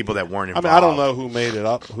 No, Even people that weren't involved. I mean, I don't know who made it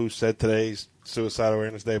up, who said today's Suicide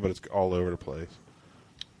Awareness Day, but it's all over the place.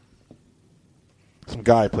 Some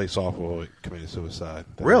guy played softball who committed suicide.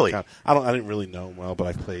 Really? I didn't really know him well, but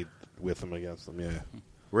I played with him against him. Yeah.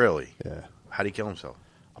 Really? Yeah. How did he kill himself?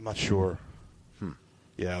 I'm not sure.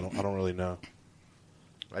 Yeah, I don't really know.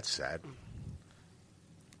 That's sad.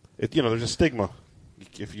 There's a stigma.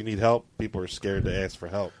 If you need help, people are scared to ask for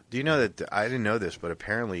help. Do you know that I didn't know this, but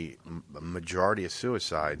apparently a majority of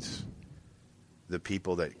suicides, the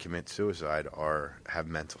people that commit suicide have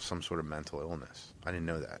some sort of mental illness. I didn't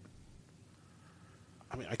know that.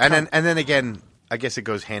 I mean, and then again, I guess it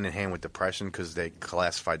goes hand in hand with depression because they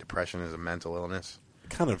classify depression as a mental illness.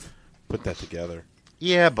 Kind of put that together.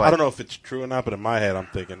 Yeah, but I don't know if it's true or not. But in my head, I'm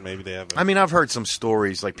thinking maybe they have. I mean, I've heard some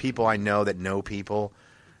stories, like people I know that know people.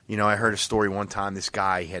 You know, I heard a story one time. This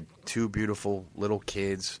guy had 2 beautiful little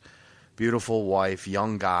kids, beautiful wife,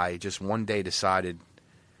 young guy. Just one day decided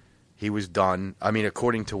he was done. I mean,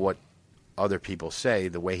 according to what other people say,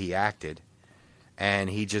 the way he acted, and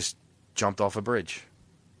he just jumped off a bridge.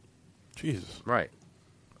 Jesus. Right.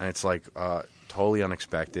 And it's like totally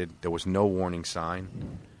unexpected. There was no warning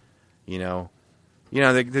sign.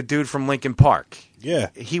 The dude from Lincoln Park. Yeah.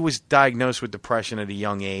 He was diagnosed with depression at a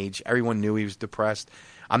young age. Everyone knew he was depressed.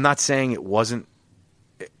 I'm not saying it wasn't.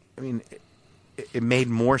 I mean, it made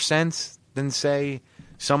more sense than, say,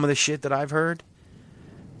 some of the shit that I've heard.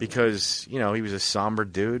 Because, he was a somber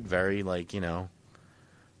dude, very,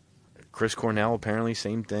 Chris Cornell, apparently,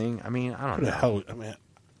 same thing. I mean, I don't know. Hell, I mean,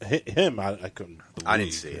 him, I couldn't believe. I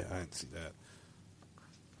didn't see it. I didn't see that.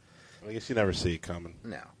 I guess you never see it coming.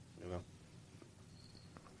 No.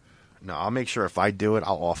 No, I'll make sure if I do it,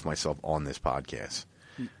 I'll off myself on this podcast.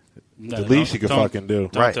 No, the least you could fucking do.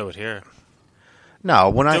 Don't Right. do it here. No,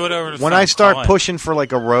 when Do it over the when phone, I start call in. pushing for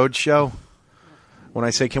like a road show, when I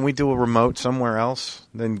say, can we do a remote somewhere else,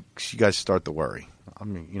 then you guys start to worry. I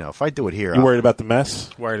mean, if I do it here, You worried about the mess?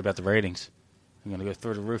 Worried about the ratings. I'm going to go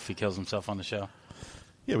through the roof if he kills himself on the show.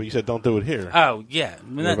 Yeah, but you said don't do it here. Oh, yeah.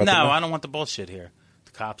 No, about the- I don't want the bullshit here.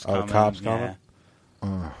 The cops coming. the cops yeah.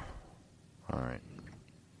 coming? all right.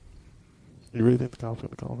 You really think the cops are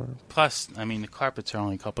going to call her? Plus, I mean, the carpets are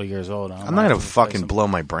only a couple of years old. I'm not going to fucking blow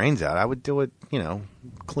my brains out. I would do it,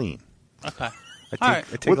 clean. Okay. I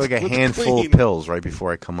take What's- like a what's handful clean? of pills right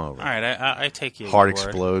before I come over. All right, I take you. Heart at your word.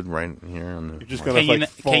 explode right here on the. You're just gonna Can you,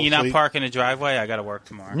 fall can you not asleep? park in the driveway? I got to work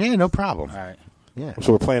tomorrow. Yeah, no problem. All right. Yeah,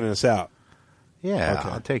 So we're planning this out. yeah. Okay.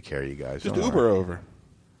 I'll take care of you guys. Just Don't Uber worry. over.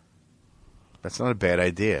 That's not a bad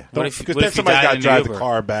idea. What if- Because what then if you somebody's died got to in drive Uber? the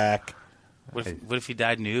car back. What if he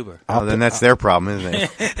died in the Uber? Oh, then that's their problem,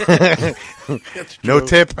 isn't it? No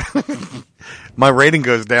tip. My rating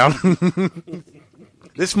goes down.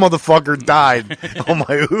 This motherfucker died on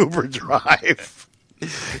my Uber drive.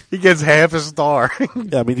 He gets half a star.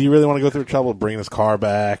 Yeah, I mean, do you really want to go through the trouble of bringing this car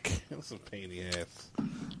back? That's a pain in the ass.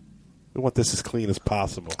 We want this as clean as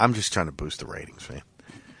possible. I'm just trying to boost the ratings, man.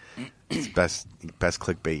 It's best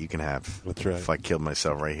clickbait you can have. That's right. If I killed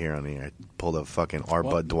myself right here on the air, pulled a fucking R.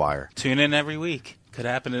 Bud Dwyer. Tune in every week. Could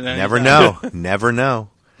happen at any Never time. know. Never know.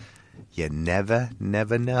 You never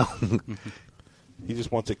know. He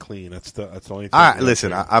just wants it clean. That's the only thing. All right,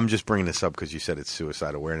 listen, I'm just bringing this up because you said it's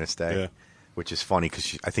Suicide Awareness Day. Yeah. Which is funny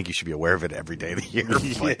because I think you should be aware of it every day of the year.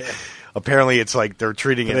 But apparently, it's like they're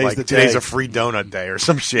treating it like today's a free donut day or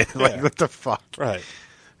some shit. Like, what the fuck? Right.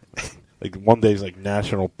 Like one day's like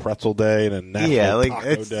National Pretzel Day and then National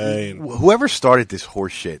Taco Day. And whoever started this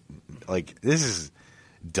horse shit, like, this is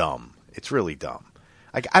dumb. It's really dumb.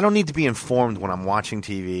 Like, I don't need to be informed when I'm watching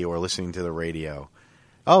TV or listening to the radio.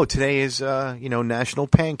 Oh, today is National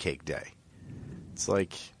Pancake Day. It's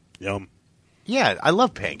like, yum. Yeah, I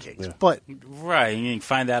love pancakes, but right, you can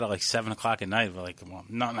find that at like 7 o'clock at night. But like, well,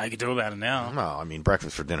 nothing I can do about it now. No, I mean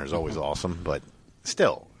breakfast for dinner is always awesome, but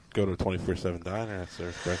still, go to a 24/7 diner and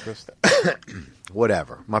serve breakfast.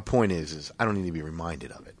 Whatever. My point is I don't need to be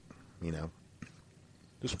reminded of it. You know,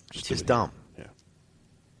 it's just dumb. Yeah.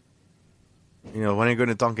 You know, when I go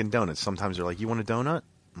to Dunkin' Donuts, sometimes they're like, "You want a donut?"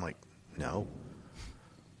 I'm like, "No,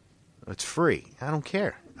 it's free. I don't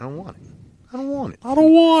care. I don't want it. I don't want it. I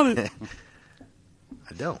don't want it."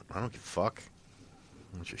 I don't give a fuck.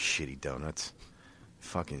 A bunch of shitty donuts.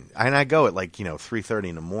 Fucking, and I go at 3:30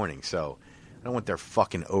 in the morning, so I don't want their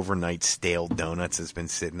fucking overnight stale donuts that's been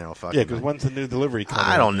sitting there all fucking. Yeah, because when's the new delivery coming?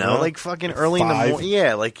 I don't know, like fucking early 5? in the morning.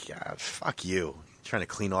 Yeah, fuck you. Trying to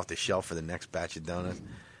clean off the shelf for the next batch of donuts.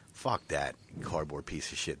 Fuck that cardboard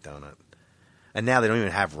piece of shit donut. And now they don't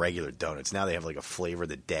even have regular donuts. Now they have like a flavor of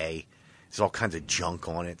the day. There's all kinds of junk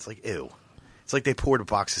on it. It's like, ew. It's like they poured a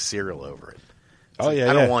box of cereal over it. Oh,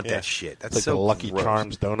 yeah, I don't want that shit. That's like so the Lucky gross.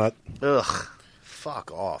 Charms donut. Ugh.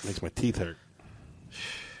 Fuck off. Makes my teeth hurt.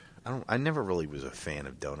 I never really was a fan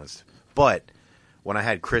of donuts. But when I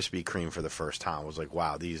had Krispy Kreme for the first time, I was like,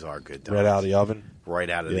 wow, these are good donuts. Right out of the oven? Right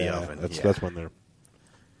out of the oven. That's when they're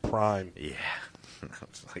prime. Yeah. I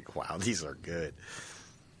was like, wow, these are good.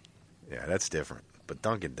 Yeah, that's different. But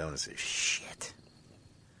Dunkin' Donuts is shit.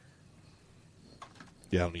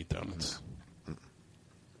 Yeah, I don't eat donuts.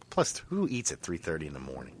 Plus, who eats at 3:30 in the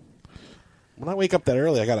morning? When I wake up that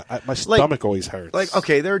early, my stomach always hurts. Like,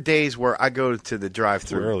 okay, there are days where I go to the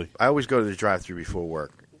drive-thru. Too early. I always go to the drive-thru before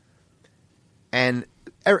work. And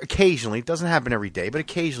occasionally, it doesn't happen every day, but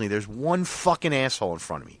occasionally there's one fucking asshole in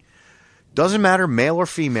front of me. Doesn't matter, male or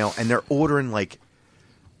female, and they're ordering like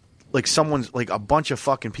someone's, like a bunch of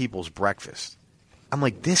fucking people's breakfast. I'm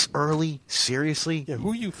like, this early? Seriously? Yeah,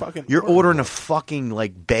 who are you fucking You're ordering a fucking,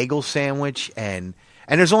 like, bagel sandwich, and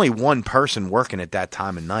there's only one person working at that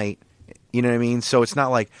time of night. You know what I mean? So it's not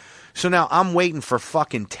like... So now I'm waiting for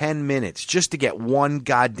fucking 10 minutes just to get one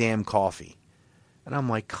goddamn coffee. And I'm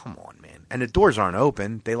like, come on, man. And the doors aren't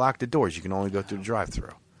open. They lock the doors. You can only go through the drive-thru.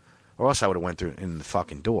 Or else I would have went through in the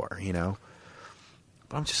fucking door, you know?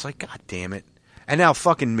 But I'm just like, God damn it. And now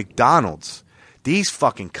fucking McDonald's. These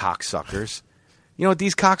fucking cocksuckers... You know what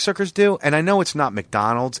these cocksuckers do? And I know it's not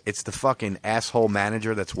McDonald's. It's the fucking asshole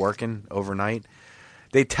manager that's working overnight.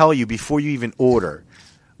 They tell you before you even order,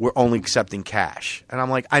 we're only accepting cash. And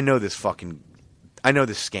I'm like, I know this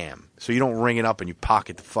scam. So you don't ring it up and you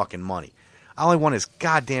pocket the fucking money. All I want is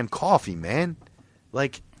goddamn coffee, man.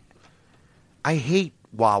 Like, I hate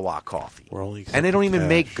Wawa coffee. And they don't even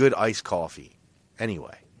make good iced coffee.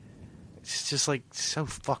 Anyway. It's just like so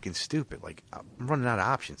fucking stupid. Like, I'm running out of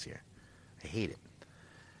options here. I hate it.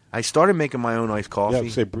 I started making my own iced coffee.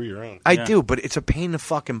 Yeah, say brew your own. I do, but it's a pain in the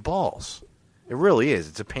fucking balls. It really is.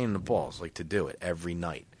 It's a pain in the balls, like, to do it every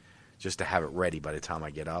night. Just to have it ready by the time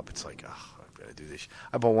I get up. It's like, I've got to do this.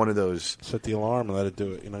 I bought one of those. Set the alarm and let it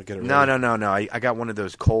do it. Get it ready. No. I got one of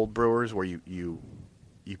those cold brewers where you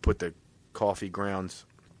put the coffee grounds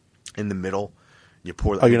in the middle. You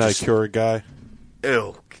pour. Oh, you're not a Keurig guy?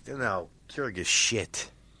 Ew. No. Keurig is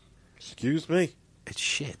shit. Excuse me? It's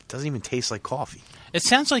shit. It doesn't even taste like coffee. It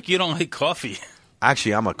sounds like you don't like coffee.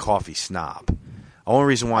 Actually, I'm a coffee snob. The only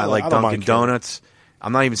reason why I like Dunkin' Donuts,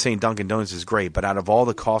 I'm not even saying Dunkin' Donuts is great, but out of all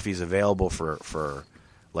the coffees available for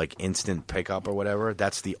like instant pickup or whatever,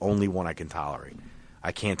 that's the only one I can tolerate.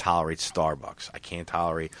 I can't tolerate Starbucks. I can't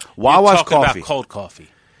tolerate Wawa's You're talking coffee. about cold coffee.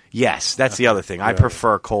 Yes, that's the other thing. I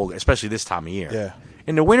prefer cold, especially this time of year. Yeah.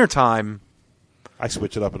 In the wintertime, I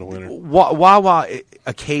switch it up in the winter. Wawa,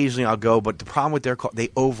 occasionally I'll go, but the problem with their coffee, they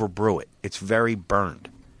overbrew it. It's very burned.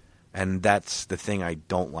 And that's the thing I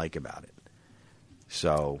don't like about it.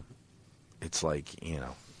 So, it's like, you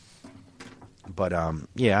know. But,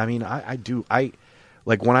 yeah, I mean, I do.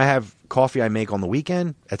 Like when I have coffee I make on the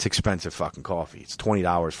weekend, that's expensive fucking coffee. It's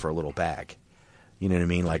 $20 for a little bag. You know what I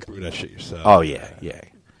mean? Like brew that shit yourself. Oh yeah.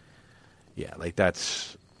 Like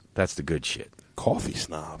that's the good shit. Coffee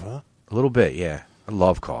snob, huh? A little bit, yeah. I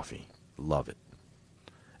love coffee. Love it.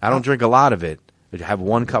 I don't drink a lot of it. I have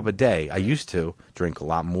 1 cup a day. I used to drink a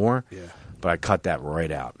lot more, but I cut that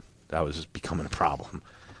right out. That was just becoming a problem.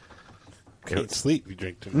 Can't sleep. You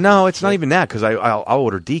drink too much. No, it's not even that because I'll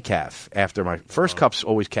order decaf after my first cup's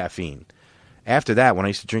always caffeine. After that, when I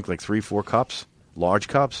used to drink like 3-4 cups, large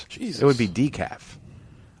cups, Jesus. It would be decaf.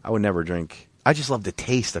 I would never drink. I just love the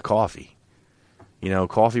taste of coffee. You know,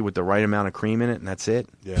 coffee with the right amount of cream in it, and that's it.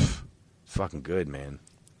 Yeah. It's fucking good, man.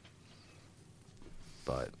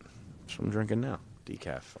 But that's what I'm drinking now.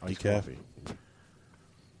 Decaf. Iced coffee.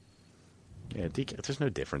 Yeah, decaf. There's no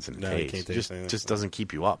difference in the No, you taste. can't It taste anything. just doesn't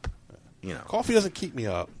keep you up. You know. Coffee doesn't keep me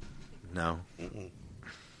up. No.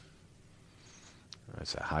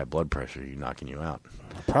 That's a high blood pressure. You knocking you out.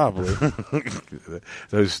 Probably.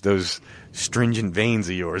 those stringent veins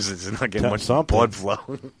of yours. It's not getting much Something. blood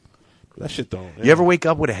flow. That shit don't. Yeah. You ever wake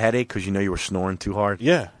up with a headache because you know you were snoring too hard?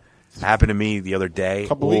 Yeah. Happened to me the other day. A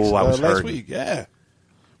couple weeks. I was last hurting. week. Yeah.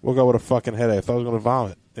 Woke up with a fucking headache. I thought I was going to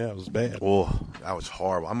vomit. Yeah, it was bad. Oh, that was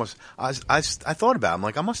horrible. I thought about it. I'm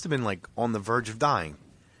like, I must have been like on the verge of dying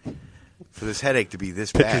for this headache to be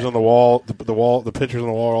this Pictures bad. on the wall. The pictures on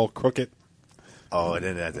the wall are all crooked. Oh, that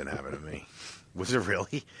didn't happen to me. Was it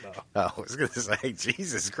really? No. Oh, I was going to say,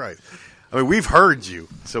 Jesus Christ. I mean, we've heard you,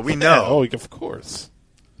 so we Yeah, know. of course.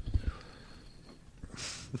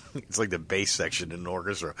 It's like the bass section in an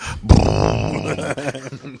orchestra.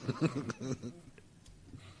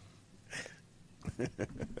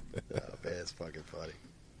 That's fucking funny.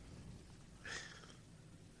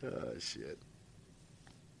 Oh, shit.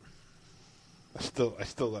 I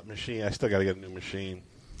still that machine. I still got to get a new machine.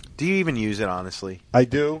 Do you even use it, honestly? I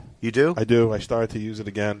do. You do? I do. I started to use it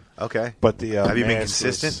again. Okay. But the have you been mass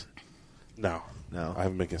consistent? is- No, I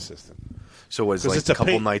haven't been consistent. So was 'Cause like it's a a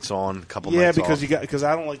couple pain- nights on, couple Yeah, nights because off? because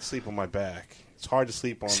I don't like to sleep on my back. It's hard to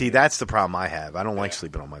sleep on. See, that's the problem I have. I don't like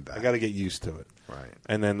sleeping on my back. I got to get used to it. Right.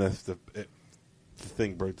 And then the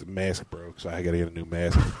thing broke. The mask broke, so I got to get a new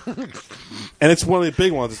mask. And it's one of the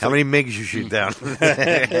big ones. It's How many MiGs you shoot down?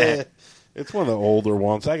 It's one of the older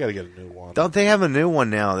ones. I got to get a new one. Don't they have a new one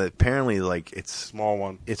now that apparently like it's Small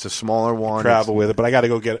one. it's a smaller one? Travel with it, but I got to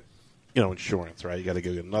go get, insurance. Right? You got to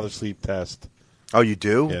go get another sleep test. Oh, you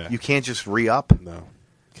do? Yeah. You can't just re-up? No,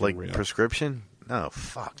 Can't Like re-up. prescription? No,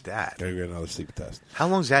 fuck that. Gotta go get another sleep test. How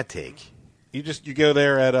long does that take? You go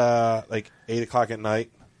there at like 8:00 at night.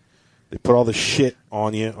 They put all the shit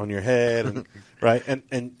on you, on your head, and, right?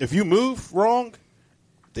 And if you move wrong,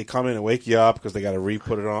 they come in and wake you up because they got to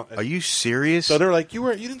re-put it on. Are you serious? So they're like, you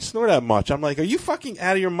didn't snore that much. I'm like, are you fucking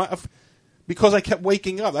out of your mind? Because I kept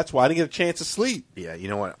waking up. That's why I didn't get a chance to sleep. Yeah, you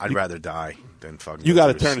know what? I'd rather die than fucking. You got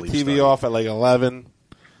got to turn the TV off at like 11.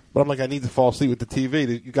 But I'm like, I need to fall asleep with the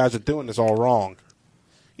TV. You guys are doing this all wrong.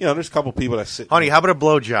 There's a couple people that sit. Honey, how about a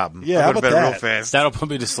blowjob? Yeah, I'll how go to about bed that? real fast. That'll put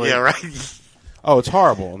me to sleep. Yeah, right. Oh, it's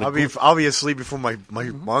horrible. And I'll be asleep before my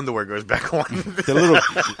underwear goes back on. the little.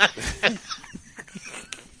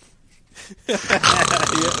 Yeah,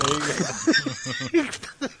 there you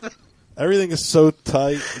go. Everything is so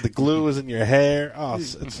tight. The glue is in your hair. Oh,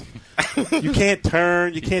 you can't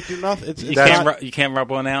turn. You can't do nothing. You can't rub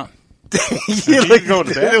one out. You're like, go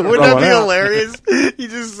to bed. wouldn't that be Going out. hilarious? You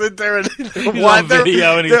just sit there and on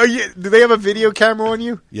video and do they have a video camera on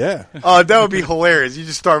you? Yeah. Oh, that would be hilarious. You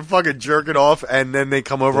just start fucking jerking off, and then they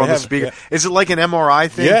come over They on the have- speaker. yeah. Is it like an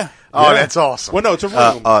MRI thing? Yeah. Oh, Yeah. that's awesome. Well, no, it's a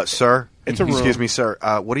room. Sir. It's a room. Excuse me, sir.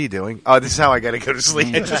 What are you doing? Oh, this is how I got to go to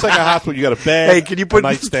sleep. It's just like a hospital. You got a bed. Hey, can you put a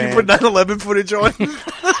nightstand? 9/11 footage on?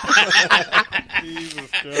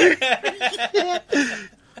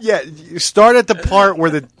 Yeah, you start at the part where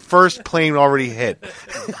the first plane already hit.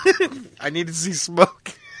 I need to see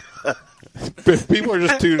smoke. If people are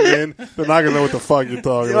just tuning in, they're not gonna know what the fuck you're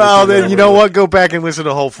talking Well, about. then you know what? Go back and listen to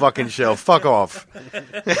the whole fucking show. Fuck off.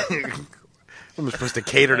 I'm supposed to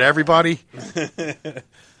cater to everybody.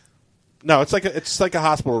 No, it's like a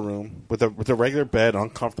hospital room with a regular bed,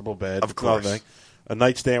 uncomfortable bed. Of course. Nothing. A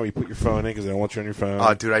nightstand where you put your phone in because they don't want you on your phone.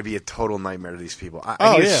 Oh, dude, I'd be a total nightmare to these people. I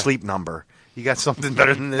Oh, need a yeah. sleep number. You got something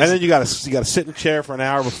better than this? And then you got to sit in a chair for an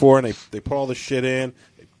hour before, and they put all the shit in,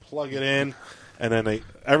 they plug it in, and then I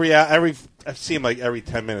see them like every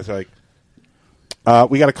 10 minutes. They're like,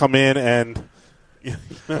 we got to come in and.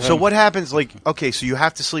 So what happens? Like, okay, so you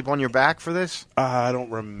have to sleep on your back for this? I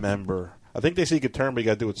don't remember. I think they say you could turn, but you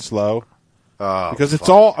got to do it slow. Oh, Because it's fuck.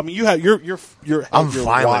 all. I mean, you have you're. I'm you're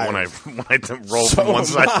violent wired. when I roll So from one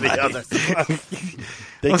side to the am other.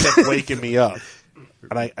 They kept waking me up.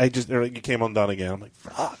 And I just, you came undone again. I'm like,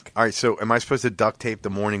 fuck. All right, so am I supposed to duct tape the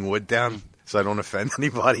morning wood down so I don't offend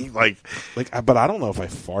anybody? But I don't know if I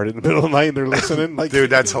farted in the middle of the night and they're listening. Like, dude,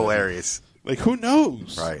 that's hilarious. Like, who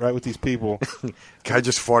knows? Right, with these people. Guy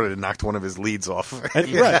just farted and knocked one of his leads off.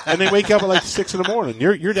 And they wake up at like 6 in the morning.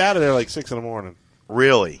 You're out of there like 6 in the morning.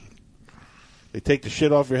 Really? They take the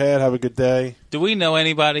shit off your head. Have a good day. Do we know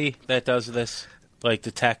anybody that does this, like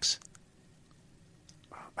the techs?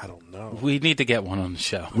 I don't know. We need to get one on the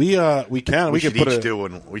show. We can. We could should put each do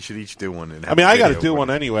one. We should each do one. And I mean, I got to do one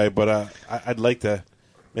anyway, but I'd like to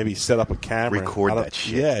maybe set up a camera, record that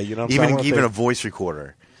shit. Yeah, you know, what I'm saying? even a voice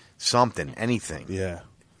recorder, something, anything. Yeah,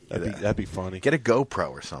 that'd be funny. Get a GoPro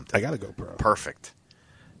or something. I got a GoPro. Perfect.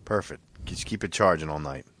 Just keep it charging all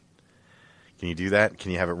night. Can you do that?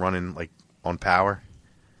 Can you have it running like on power,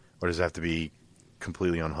 or does it have to be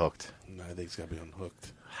completely unhooked? No, I think it's got to be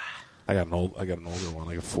unhooked. I got an older one,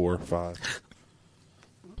 like a 4 or 5.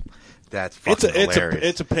 That's fucking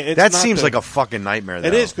hilarious. That seems like a fucking nightmare. Though.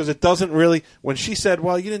 It is because it doesn't really. When she said,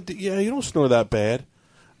 "Well, you didn't, you don't snore that bad,"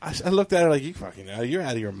 I looked at her like, you're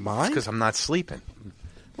out of your mind. Because I'm not sleeping.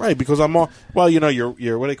 Right, because I'm all. Well, your what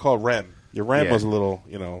do they call REM? Your REM was a little,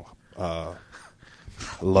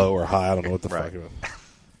 low or high. I don't know what the fuck it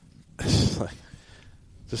was.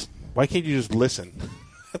 Just why can't you just listen?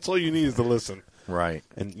 That's all you need is to listen. Right,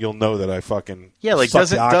 and you'll know that I fucking like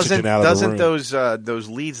doesn't those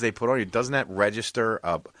leads they put on you, doesn't that register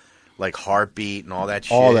like heartbeat and all that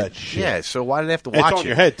shit? All that shit. Yeah. So why do they have to watch it? It's on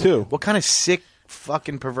your head too. What kind of sick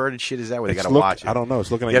fucking perverted shit is that? Where they got to watch it? I don't know.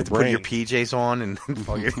 It's looking at you your have to brain. put your PJs on and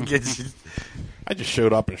fucking get. I just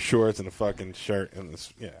showed up in shorts and a fucking shirt and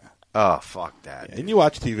this. Yeah. Oh, fuck that. Yeah, and you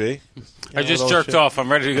watch TV. I just jerked off. I'm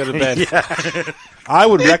ready to go to bed. I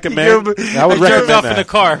would recommend. I jerked off in the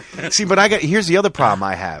car. See, but here's the other problem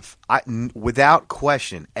I have. Without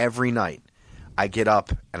question, every night I get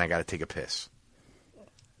up and I got to take a piss.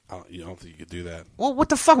 You don't think you could do that? Well, what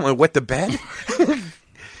the fuck? Am I wet the bed?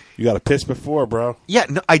 You got to piss before, bro. Yeah,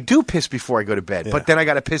 no, I do piss before I go to bed, but then I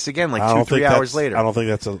got to piss again like 2-3 hours later. I don't think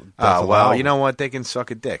that's a. Well, you know what? They can suck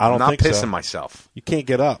a dick. I'm not pissing myself. You can't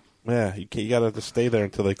get up. Yeah, you got to just stay there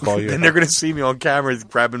until they call you. Then they're going to see me on camera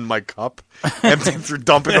grabbing my cup, emptying through,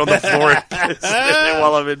 dumping on the floor and pissing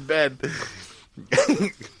while I'm in bed.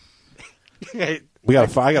 I got to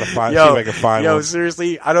find. See if I can find one.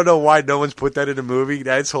 Seriously, I don't know why no one's put that in a movie.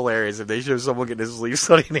 That's hilarious. If they show someone getting his sleep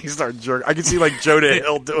study and they start jerking, I can see like Jonah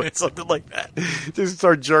Hill doing something like that. Just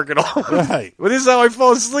start jerking off. Right. Well, this is how I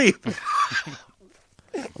fall asleep.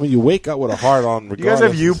 I mean, you wake up with a heart on. You guys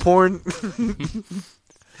have YouPorn?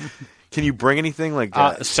 Can you bring anything like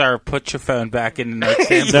that? Sir, put your phone back in the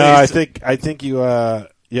nightstand. No, I think you have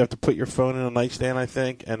to put your phone in a nightstand. I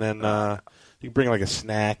think, and then you can bring like a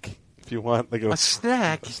snack if you want, like a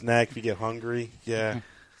snack. A snack if you get hungry. Yeah.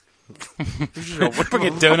 Bring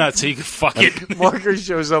a donut so you can fuck it. Marker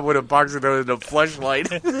shows up with a box of donuts and a fleshlight.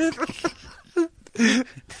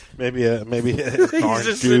 Maybe an He's orange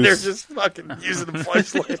just juice. sitting there, just fucking using the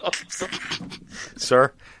fleshlight on something.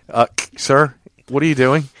 Sir, what are you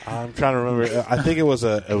doing? I'm trying to remember. I think it was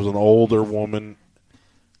an older woman,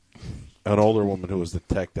 who was the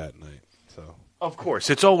tech that night. So of course,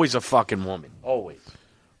 it's always a fucking woman, always.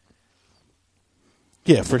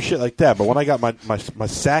 Yeah, for shit like that. But when I got my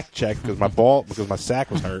sack checked because my sack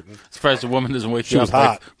was hurting. Surprised the woman doesn't wake She you was up. hot.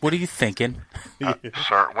 Like, what are you thinking?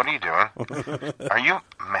 Sir, what are you doing? Are you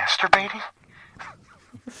masturbating?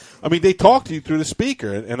 I mean, they talk to you through the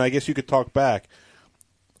speaker, and I guess you could talk back.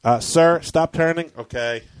 Sir, stop turning.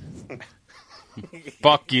 Okay.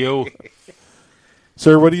 Fuck you.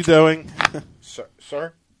 Sir, what are you doing? Sir?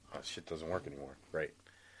 Oh, shit doesn't work anymore. Great.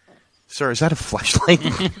 Sir, is that a fleshlight?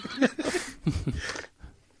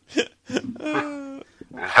 Is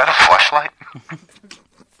that a fleshlight?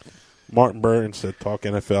 Martin Burton said, "Talk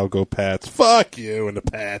NFL, go Pats." Fuck you and the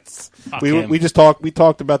Pats. Fuck We him.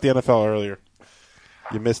 talked about the NFL earlier.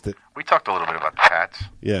 You missed it. We talked a little bit about the Pats.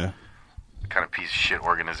 Yeah. Kind of piece of shit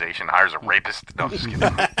organization hires a rapist. No, I'm just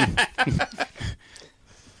kidding.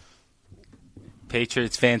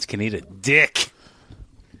 Patriots fans can eat a dick.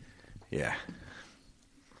 Yeah.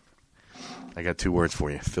 I got 2 words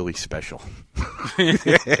for you. Philly special.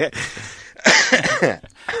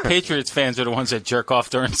 Patriots fans are the ones that jerk off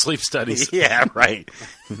during sleep studies. Yeah, right.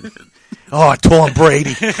 Oh, Tom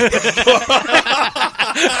Brady.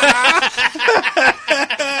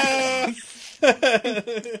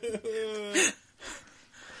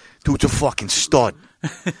 Dude's a fucking stud.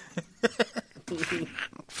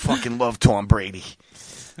 Fucking love Tom Brady.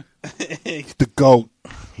 He's the GOAT.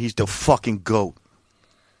 He's the fucking GOAT.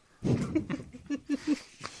 I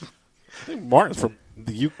think Martin's from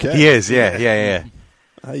the UK. He is, yeah.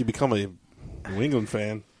 How you become a New England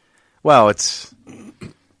fan? Well, it's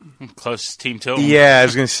Closest team to him. yeah. I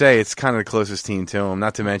was gonna say it's kind of the closest team to him.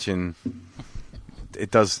 Not to mention,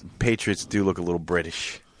 Patriots do look a little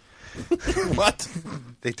British. What?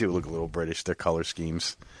 They do look a little British. Their color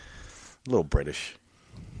schemes, a little British.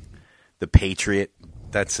 The Patriot,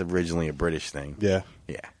 that's originally a British thing. Yeah.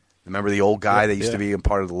 Yeah. Remember the old guy that used to be a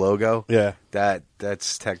part of the logo? Yeah.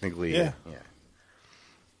 That's technically Yeah.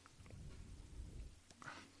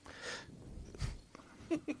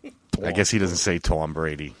 I guess he doesn't say Tom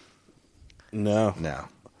Brady. No. No.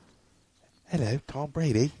 Hello, Tom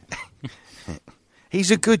Brady.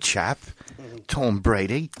 He's a good chap, Tom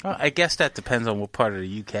Brady. Well, I guess that depends on what part of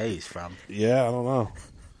the UK he's from. Yeah, I don't know.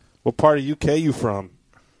 What part of UK you from,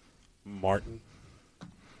 Martin?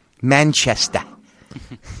 Manchester.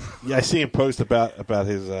 Yeah, I see him post about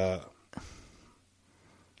his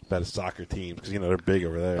soccer teams because they're big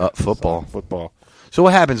over there. Football. Football. So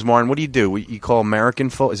what happens, Martin? What do? You call American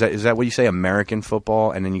football? Is that what you say? American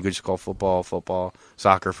football, and then you could just call football,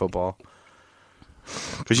 soccer football.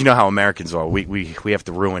 Because you know how Americans are. We have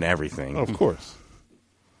to ruin everything. Oh, of course.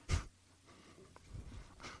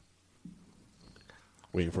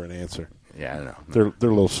 Waiting for an answer. Yeah, I don't know. They're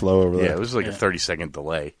a little slow over there. Yeah, it was like a 30-second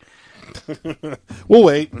delay. We'll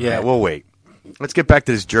wait. Yeah, we'll wait. Let's get back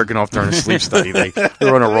to this jerking off during a sleep study.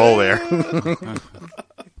 They're on a roll there.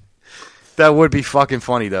 That would be fucking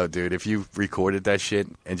funny, though, dude, if you recorded that shit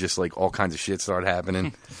and just, all kinds of shit started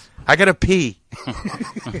happening. I gotta pee.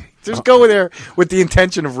 Just go there with the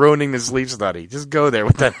intention of ruining the sleep study. Just go there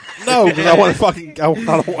with that. No, because I want to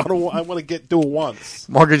I want to do it once.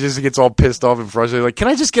 Margaret just gets all pissed off and frustrated. Like, can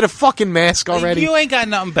I just get a fucking mask already? You ain't got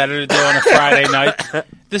nothing better to do on a Friday night.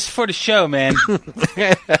 This is for the show, man.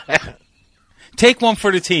 Take one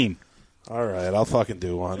for the team. All right, I'll fucking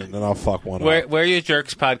do one, and then I'll fuck one up. Wear your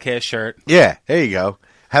Jerks podcast shirt. Yeah, there you go.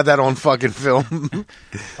 Have that on fucking film.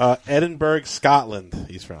 Edinburgh, Scotland.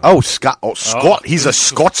 He's from. Oh, Scott. Oh, Scott. He's a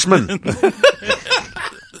Scotsman.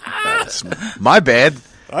 My bad.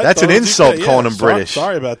 That's an insult calling him British.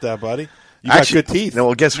 Sorry about that, buddy. You got good teeth. No,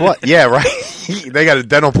 well, guess what? Yeah, right. They got a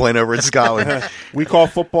dental plan over in Scotland. We call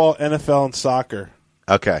football NFL and soccer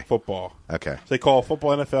Okay. football. Okay. So they call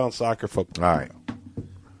football NFL and soccer football. All right.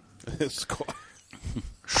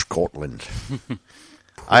 Scotland.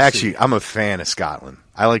 I'm a fan of Scotland.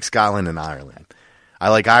 I like Scotland and Ireland. I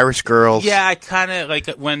like Irish girls. Yeah, I kind of like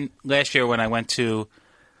last year when I went to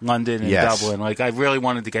London and Dublin. I really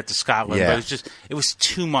wanted to get to Scotland, but it was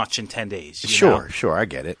too much in 10 days. Sure, I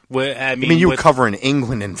get it. I mean you were covering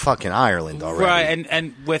England and fucking Ireland already, right?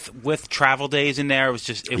 And with travel days in there, it was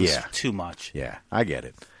too much. Yeah, I get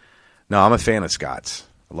it. No, I'm a fan of Scots.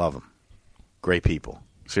 I love them. Great people.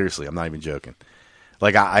 Seriously, I'm not even joking.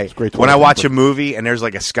 Like when I watch a movie and there's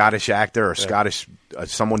like a Scottish actor or Scottish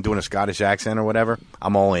someone doing a Scottish accent or whatever,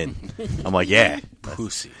 I'm all in. I'm like, yeah,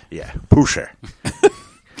 Pussy. Yeah, Pusher.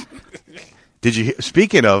 Did you?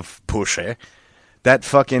 Speaking of Pusher, that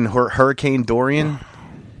fucking Hurricane Dorian.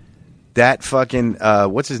 That fucking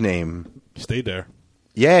what's his name? Stayed there.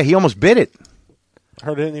 Yeah, he almost bit it. I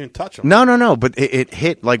heard it didn't even touch him. No, but it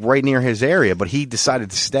hit like right near his area, but he decided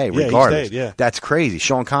to stay regardless. He stayed, That's crazy.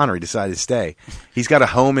 Sean Connery decided to stay. He's got a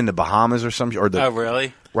home in the Bahamas or something. Oh,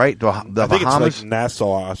 really? Right? The I think Bahamas? it's like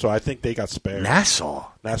Nassau, so I think they got spared. Nassau,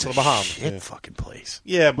 Bahamas. Shit fucking place.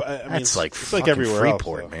 Yeah, but I mean, that's like it's fucking like everywhere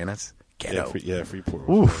Freeport, else, man. That's yeah, ghetto. Freeport.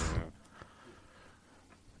 Oof.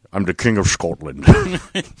 I'm the king of Scotland.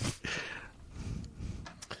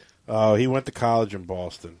 Oh, he went to college in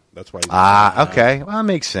Boston. That's why. Okay. Well, that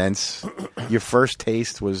makes sense. Your first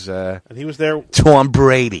taste was and he was there. Tom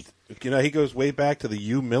Brady. He goes way back to the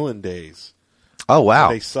Hugh Millen days. Oh, wow.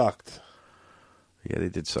 They sucked. Yeah, they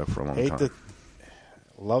did suck for a long time.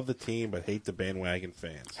 Love the team, but hate the bandwagon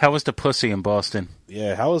fans. How was the pussy in Boston?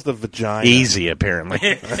 Yeah, how was the vagina? Easy, apparently.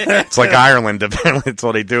 It's like Ireland. Apparently, that's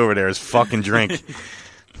all they do over there is fucking drink.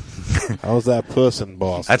 How was that puss in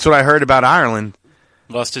Boston? That's what I heard about Ireland.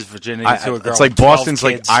 Lost his virginity to a girl. It's like with 12 Boston's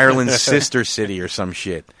kids. like Ireland's sister city or some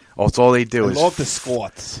shit. That's all they do. I love the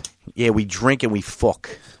Scots. Yeah, we drink and we fuck.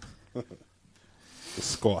 The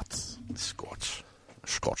Scots.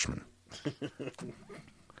 Scotchman.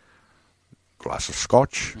 Glass of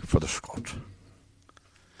scotch for the Scot.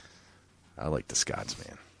 I like the Scots,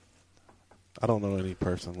 man. I don't know any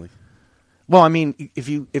personally. Well, I mean, if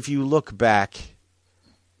you look back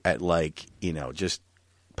at just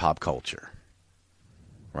pop culture,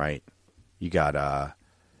 right? You got I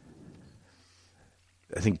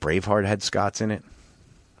think Braveheart had Scots in it,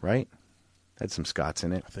 right? Had some Scots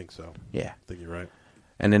in it. I think so. Yeah. I think you're right.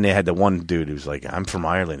 And then they had the one dude who's like, I'm from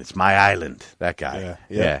Ireland. It's my island. That guy.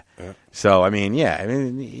 Yeah. So, I mean,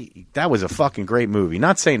 that was a fucking great movie.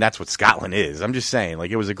 Not saying that's what Scotland is. I'm just saying,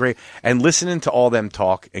 like, it was a great... And listening to all them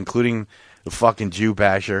talk, including the fucking Jew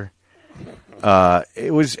basher,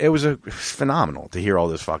 it was phenomenal to hear all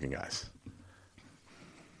those fucking guys.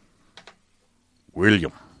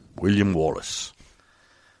 William Wallace.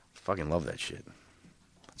 Fucking love that shit.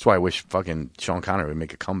 That's why I wish fucking Sean Connery would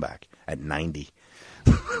make a comeback at 90.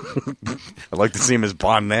 I'd like to see him as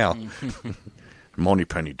Bond now.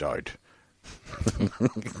 Moneypenny died.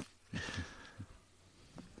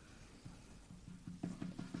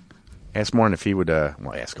 Ask Martin if he would.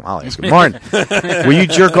 Ask him. I'll ask him. Martin, will you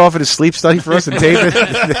jerk off at a sleep study for us and tape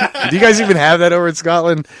it? Do you guys even have that over in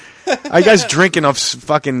Scotland? Are you guys drink enough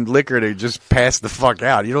fucking liquor to just pass the fuck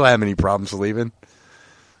out? You don't have any problems sleeping.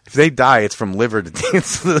 If they die, it's from liver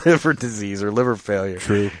disease or liver failure.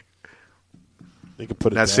 True. They could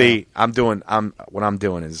put it now, down. see, what I'm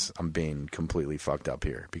doing is I'm being completely fucked up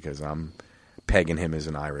here because I'm pegging him as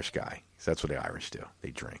an Irish guy. So that's what the Irish do.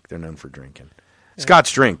 They drink. They're known for drinking. Yeah.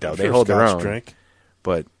 Scots drink, though. They hold their own. Drink.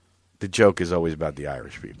 But the joke is always about the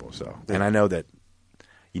Irish people. So, and I know that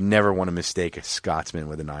you never want to mistake a Scotsman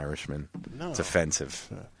with an Irishman. No. It's offensive.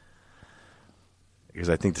 Yeah. Because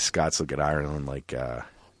I think the Scots look at Ireland like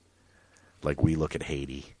we look at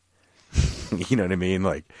Haiti. You know what I mean?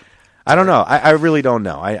 Like, I don't know. I really don't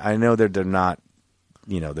know. I know that they're not,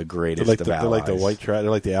 the greatest of allies. They're like the white tribe.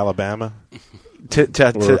 They're like the Alabama.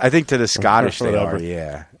 I think to the Scottish they are.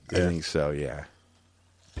 Yeah, I think so. Yeah.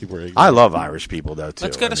 I love Irish people though too.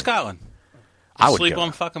 Let's go to Scotland. I would sleep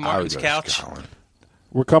on fucking Martin's couch.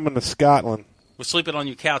 We're coming to Scotland. We're sleeping on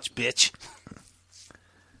your couch, bitch.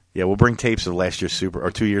 Yeah, we'll bring tapes of last year's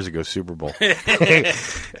 2 years ago Super Bowl. You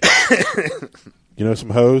know some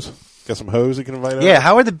hoes? Got some hoes you can invite over? Yeah,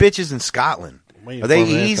 how are the bitches in Scotland? Are they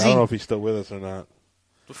easy? I don't know if he's still with us or not.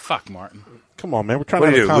 Fuck, Martin. Come on, man. We're trying to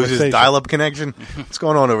have a conversation. Lose his dial-up connection? What's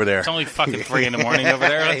going on over there? It's only fucking 3 in the morning over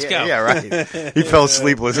there. Let's go. Yeah, right. He fell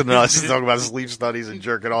asleep listening to us talking about sleep studies and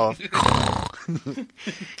jerking off.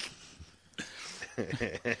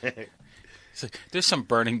 There's some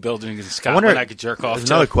burning buildings in Scotland I could jerk off to. There's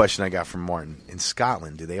another question I got from Martin. In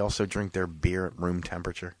Scotland, do they also drink their beer at room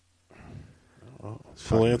temperature?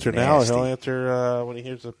 He'll answer now, or he'll answer when he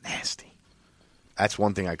hears it. Nasty. That's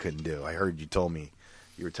one thing I couldn't do. I heard you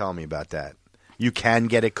were telling me about that. You can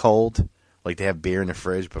get it cold, like they have beer in the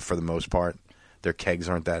fridge, but for the most part, their kegs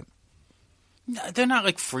aren't that. No, they're not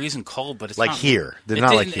like freezing cold, but it's like not, here. They're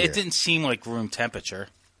not like here. It didn't seem like room temperature.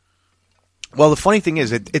 Well, the funny thing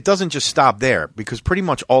is, it doesn't just stop there, because pretty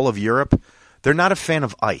much all of Europe, they're not a fan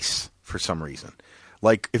of ice for some reason.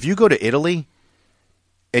 Like, if you go to Italy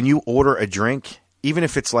and you order a drink, even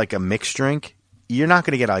if it's like a mixed drink, you're not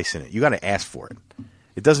going to get ice in it. You got to ask for it.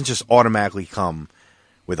 It doesn't just automatically come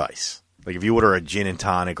with ice. Like, if you order a gin and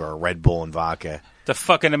tonic or a Red Bull and vodka. The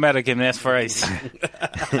fucking American asks for ice.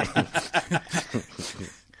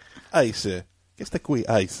 Ice. Guess the qui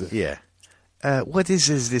ice. Yeah. What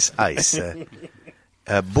is this ice?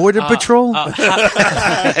 Border Patrol? How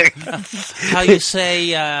you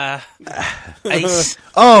say ice?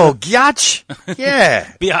 Oh, ghiaccio.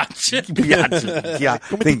 Yeah. Biatch.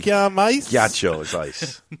 Ghiaccio. Ice? Ghiaccio is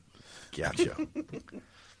ice. Ghiaccio.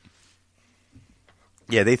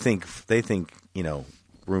 Yeah, they think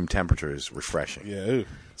room temperature is refreshing. Yeah. Ooh.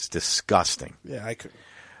 It's disgusting. Yeah, I could.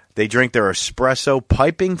 They drink their espresso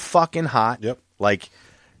piping fucking hot. Yep. Like,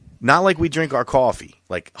 not like we drink our coffee.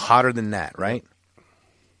 Like, hotter than that, right?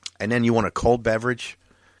 And then you want a cold beverage?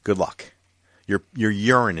 Good luck. Your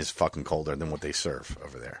urine is fucking colder than what they serve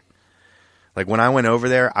over there. Like, when I went over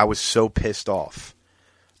there, I was so pissed off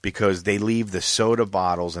because they leave the soda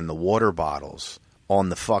bottles and the water bottles on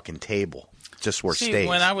the fucking table, just where it stays.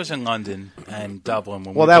 When I was in London and Dublin,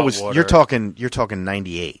 you're talking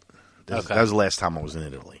 98. Okay. That was the last time I was in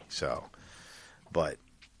Italy. So, but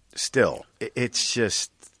still, it's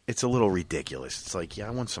just it's a little ridiculous. It's like, yeah,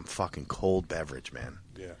 I want some fucking cold beverage, man.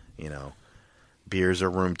 Yeah, beers are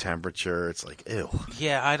room temperature. It's like, ew.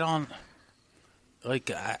 Yeah, I don't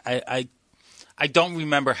like. I don't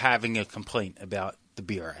remember having a complaint about the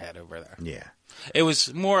beer I had over there. Yeah. It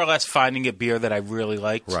was more or less finding a beer that I really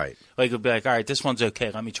liked. Right. Like, it would be like, all right, this one's okay.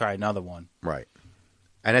 Let me try another one. Right.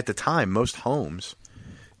 And at the time, most homes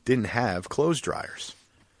didn't have clothes dryers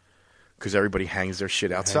because everybody hangs their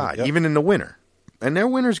shit outside, even in the winter. And their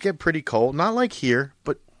winters get pretty cold. Not like here,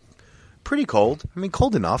 but pretty cold. I mean,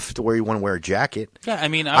 cold enough to where you want to wear a jacket. Yeah, I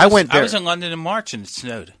mean, I was in London in March and it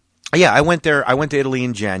snowed. Yeah, I went there. I went to Italy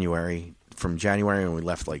in January. From January, and we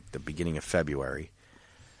left like the beginning of February.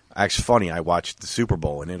 Actually, funny, I watched the Super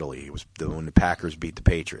Bowl in Italy. It was when the Packers beat the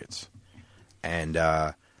Patriots. And,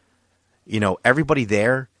 everybody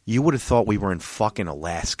there, you would have thought we were in fucking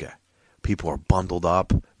Alaska. People are bundled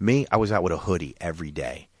up. Me, I was out with a hoodie every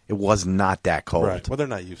day. It was not that cold. Right. Well, they're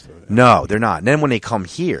not used to it. No, they're not. And then when they come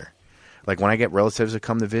here, like when I get relatives that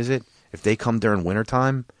come to visit, if they come during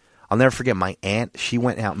wintertime, I'll never forget my aunt. She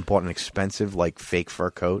went out and bought an expensive, like, fake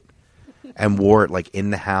fur coat and wore it, like,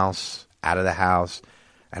 in the house, out of the house.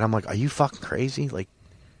 And I'm like, are you fucking crazy? Like,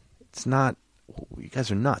 it's not. You guys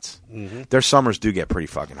are nuts. Mm-hmm. Their summers do get pretty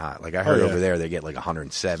fucking hot. Like, I heard over there they get, like,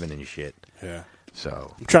 107 and shit. Yeah.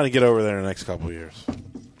 So I'm trying to get over there in the next couple of years. I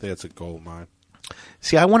think that's a goal of mine.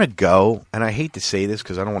 See, I want to go, and I hate to say this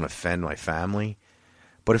because I don't want to offend my family,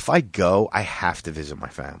 but if I go, I have to visit my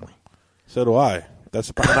family. So do I. That's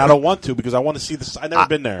the problem. I don't want to because I want to see the. I've never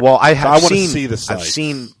been there. Well, I have so I want seen. to see the sites. I've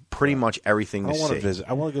seen pretty much everything to see. I want to visit.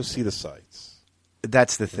 I want to go see the sites.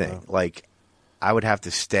 That's the thing. Like, I would have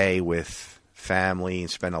to stay with family and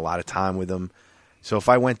spend a lot of time with them. So if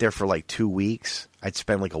I went there for like 2 weeks, I'd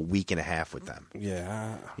spend like a week and a half with them.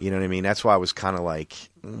 Yeah. You know what I mean? That's why I was kind of like,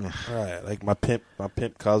 right, like my pimp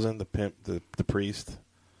cousin, the priest.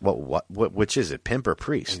 What? Which is it? Pimp or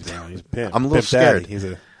priest? He's a pimp. I'm a little pimp scared.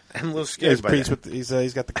 Daddy. I'm a little scared. He's by priest that.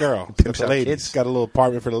 he's got the girl. He's got Pimps the out ladies. kids. He's got a little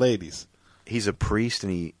apartment for the ladies. He's a priest,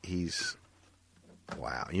 and he's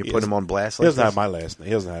wow. You put him on blast. He doesn't have my last name.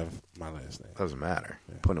 He doesn't have my last name. Doesn't matter.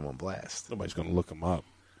 Put him on blast. Nobody's going to look him up.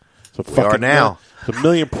 So we are now. There's a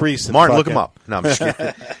million priests. Martin, look him up. No, I'm just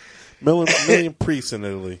kidding. million priests in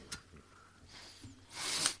Italy.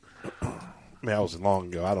 I mean, that was long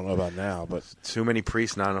ago. I don't know about now, but too many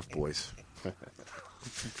priests, not enough boys.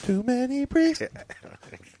 Too many priests.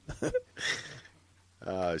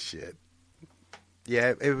 Oh shit.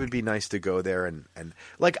 Yeah, it would be nice to go there and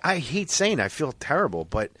like I hate saying it, I feel terrible,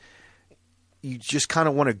 but you just kind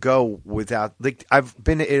of want to go without like I've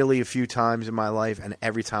been to Italy a few times in my life, and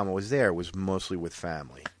every time I was there it was mostly with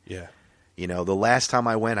family. Yeah. You know, the last time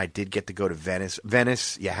I went, I did get to go to Venice.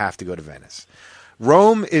 Venice, you have to go to Venice.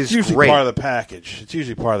 Rome is it's usually great. Part of the package. It's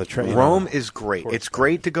usually part of the train. Rome is great. It's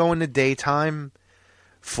great to go in the daytime.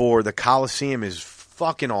 For the Colosseum is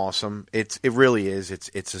fucking awesome. It really is.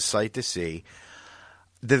 It's a sight to see.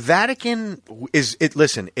 The Vatican is it.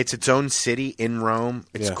 Listen, it's its own city in Rome.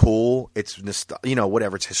 It's cool. It's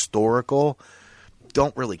whatever. It's historical.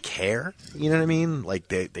 Don't really care. You know what I mean? Like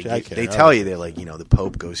they tell you they're like the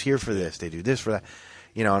Pope goes here for this. They do this for that.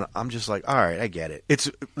 And I'm just like, all right, I get it.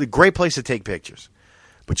 It's a great place to take pictures,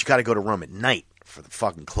 but you got to go to Rome at night for the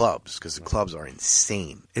fucking clubs because the clubs are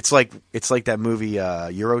insane. It's like that movie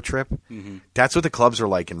Euro Trip. Mm-hmm. That's what the clubs are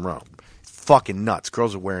like in Rome. Fucking nuts.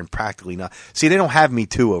 Girls are wearing practically nuts. See, they don't have Me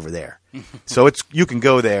Too over there, so you can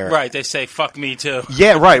go there. Right? They say fuck Me Too.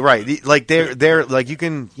 Yeah, right. Like they're like you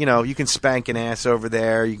can spank an ass over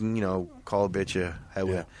there. You can call a bitch a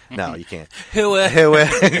hua. Yeah. No, you can't. Hua.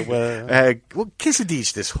 Well, kiss a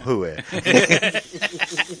dish this hua.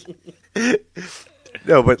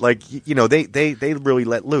 No, but like they really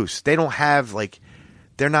let loose. They don't have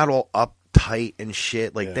they're not all uptight and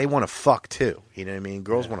shit. Like they want to fuck too. You know what I mean?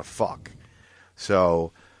 Girls want to fuck.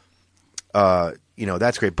 So,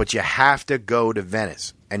 that's great. But you have to go to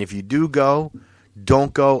Venice, and if you do go,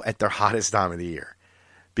 don't go at the hottest time of the year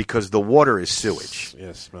because the water is sewage. Yeah,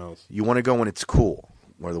 it smells. You want to go when it's cool,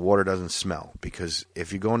 where the water doesn't smell. Because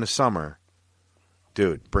if you go in the summer.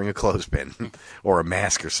 Dude, bring a clothespin or a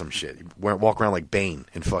mask or some shit. Walk around like Bane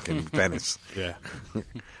in fucking Venice. Yeah.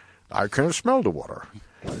 I can smell the water.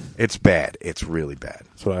 It's bad. It's really bad.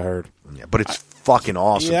 That's what I heard. Yeah, but it's fucking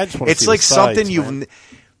awesome. Yeah, I just want to it's see like the sights, something man.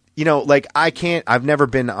 I've never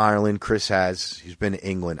been to Ireland. Chris has. He's been to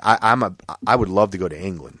England. I would love to go to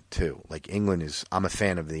England too. Like I'm a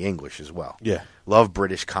fan of the English as well. Yeah. Love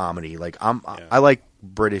British comedy. Like I like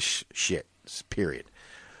British shit. Period.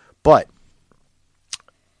 But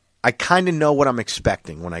I kind of know what I'm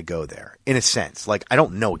expecting when I go there, in a sense. Like, I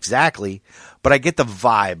don't know exactly, but I get the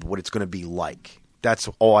vibe, what it's going to be like. That's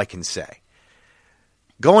all I can say.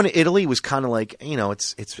 Going to Italy was kind of like,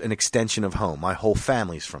 it's an extension of home. My whole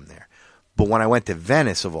family's from there. But when I went to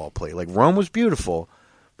Venice, of all places, like, Rome was beautiful,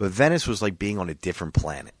 but Venice was like being on a different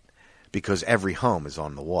planet because every home is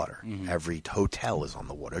on the water. Mm-hmm. Every hotel is on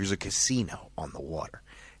the water. There's a casino on the water.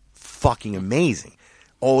 Fucking amazing.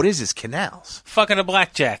 All it is canals. Fucking a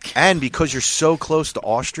blackjack. And because you're so close to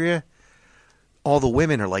Austria, all the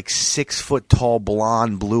women are like 6 foot tall,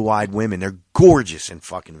 blonde, blue-eyed women. They're gorgeous in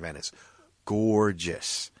fucking Venice.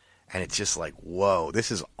 Gorgeous. And it's just like, whoa,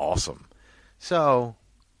 this is awesome. So,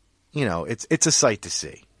 it's a sight to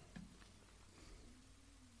see.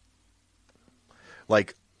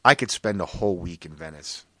 Like, I could spend a whole week in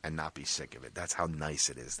Venice and not be sick of it. That's how nice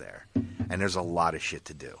it is there. And there's a lot of shit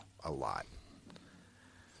to do. A lot.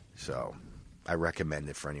 So I recommend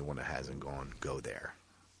it for anyone that hasn't gone. Go there.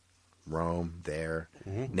 Rome, there.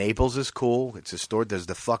 Mm-hmm. Naples is cool. It's a store. There's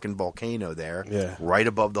the fucking volcano there. Yeah. Right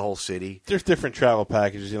above the whole city. There's different travel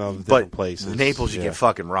packages, different places. Naples, you get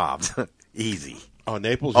fucking robbed. Easy. Oh,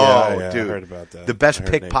 Naples? Dude. I heard about that. The best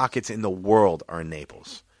pickpockets in the world are in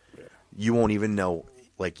Naples. Yeah. You won't even know.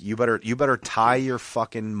 Like, you better tie your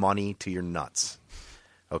fucking money to your nuts.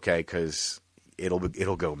 Okay? Because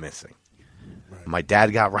it'll go missing. Right. My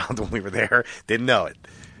dad got robbed when we were there. Didn't know it.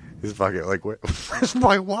 He's fucking like, where's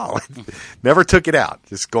my wallet? Never took it out.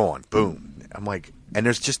 Just gone. Boom. I'm like, and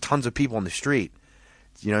there's just tons of people on the street.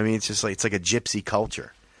 You know what I mean? It's just like, it's like a gypsy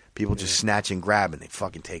culture. People just snatch and grab and they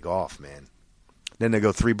fucking take off, man. Then they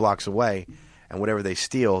go 3 blocks away, and whatever they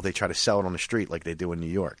steal, they try to sell it on the street like they do in New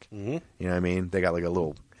York. Mm-hmm. You know what I mean? They got like a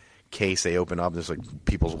little case they open up. There's like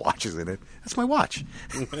people's watches in it. That's my watch.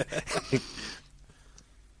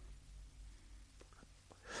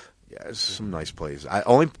 Yeah, it's some nice places.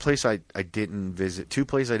 Only place I didn't visit, 2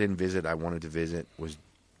 places I didn't visit I wanted to visit was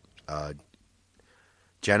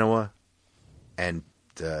Genoa and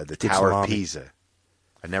the Tower of Pisa.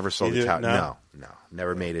 I never saw the tower. No,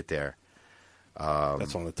 never made it there.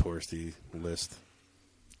 That's on the touristy list.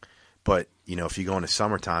 But if you go in the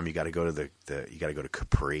summertime, you got to go to you got to go to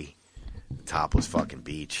Capri, the topless fucking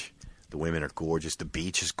beach. The women are gorgeous. The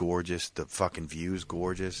beach is gorgeous. The fucking view is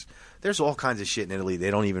gorgeous. There's all kinds of shit in Italy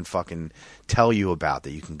they don't even fucking tell you about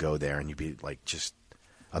that you can go there and you'd be like just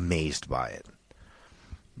amazed by it.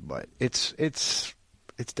 But it's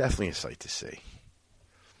definitely a sight to see.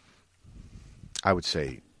 I would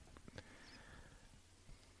say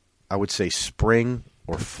spring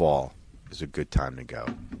or fall is a good time to go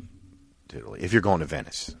to Italy. If you're going to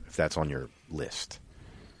Venice, if that's on your list.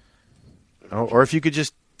 Or if you could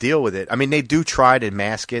just deal with it. I mean, they do try to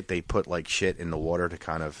mask it. They put like shit in the water to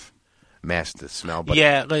kind of mask the smell. But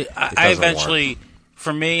yeah, like I eventually,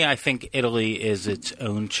 for me, I think Italy is its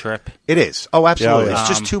own trip. It is. Oh, absolutely. It's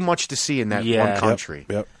just too much to see in that one country.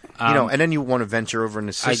 Yep. And then you want to venture over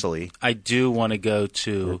into Sicily. I do want to go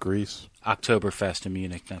to Greece, Oktoberfest in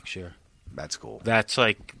Munich next year. That's cool. That's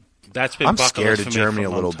been. I'm scared of Germany a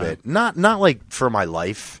little bit. Not like for my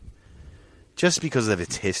life. Just because of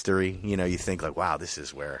its history, you think like, wow, this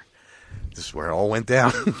is where it all went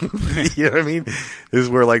down. You know what I mean? This is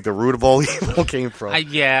where like the root of all evil came from.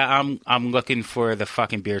 I'm looking for the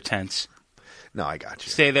fucking beer tents. No, I got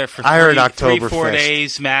you. Stay there for 3-4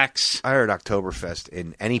 days max. I heard Oktoberfest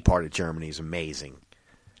in any part of Germany is amazing.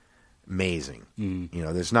 Amazing. Mm.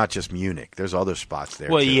 There's not just Munich. There's other spots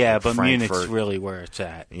there. Well, too, yeah, like but Frankfurt. Munich's really where it's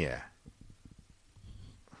at. Yeah.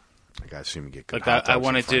 I assume you get good. Like I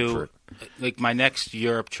want to do like my next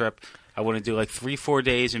Europe trip. I want to do like 3-4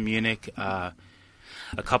 days in Munich, a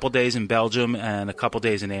couple days in Belgium, and a couple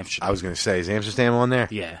days in Amsterdam. I was going to say, is Amsterdam on there?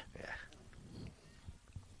 Yeah.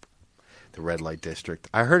 The red light district.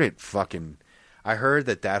 I heard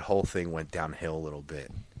that whole thing went downhill a little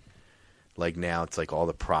bit. Like now, it's like all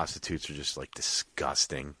the prostitutes are just like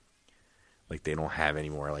disgusting. Like they don't have any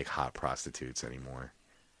more like hot prostitutes anymore.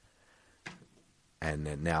 And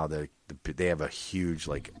then now they have a huge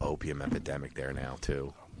like opium epidemic there now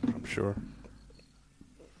too. I'm sure.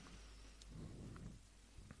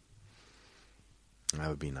 That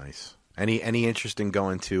would be nice. Any interest in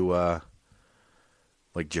going to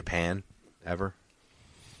like Japan ever?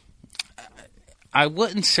 I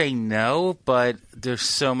wouldn't say no, but there's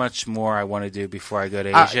so much more I want to do before I go to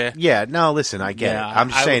Asia. Yeah, no, listen, I get it. I'm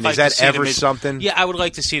just saying, is that ever something? Yeah, I would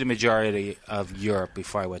like to see the majority of Europe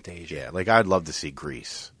before I went to Asia. Yeah, like I'd love to see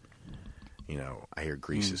Greece. I hear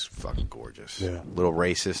Greece is fucking gorgeous. Yeah. A little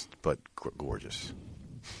racist, but gorgeous.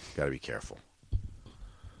 Got to be careful.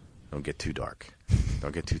 Don't get too dark.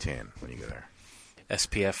 Don't get too tan when you go there.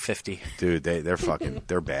 SPF 50. Dude, they're fucking,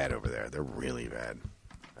 they're bad over there. They're really bad.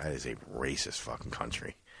 That is a racist fucking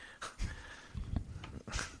country.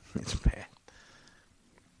 It's bad.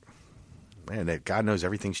 Man, God knows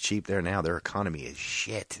everything's cheap there now. Their economy is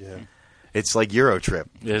shit. Yeah. It's like Eurotrip.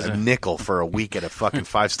 A nickel for a week at a fucking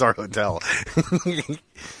 5-star hotel.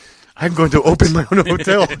 I'm going to open my own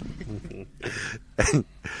hotel.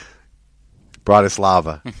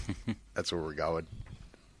 Bratislava. That's where we're going.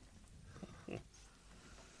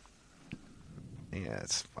 Yeah,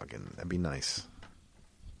 it's fucking, that'd be nice.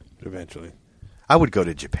 Eventually. I would go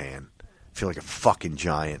to Japan. Feel like a fucking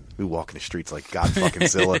giant. We walk in the streets like God fucking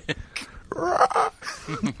Zilla. I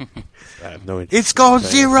have no interest. It's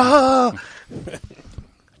Godzilla!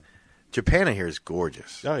 Japan, I hear, is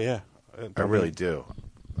gorgeous. Oh, yeah. I really do.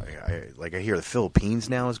 I hear the Philippines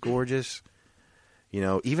now is gorgeous.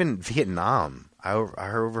 Even Vietnam. I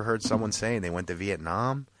overheard someone saying they went to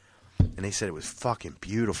Vietnam, and they said it was fucking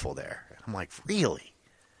beautiful there. I'm like, really?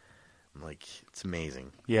 I'm like, it's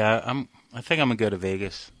amazing. Yeah, I think I'm gonna go to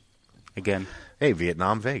Vegas again. Hey,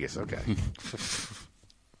 Vietnam, Vegas. Okay.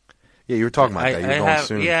 Yeah, you were talking about that. You're going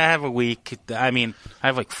soon. Yeah, I have a week. I mean, I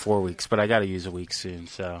have like 4 weeks, but I got to use a week soon.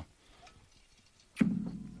 So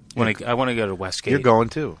I want to go to Westgate. You're going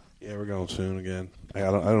too. Yeah, we're going soon again. I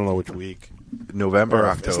don't know which week. November or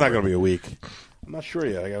October? It's not going to be a week. I'm not sure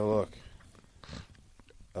yet. I got to look.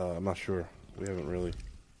 I'm not sure. We haven't really.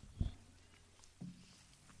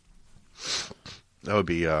 That would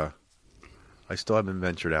be. I still haven't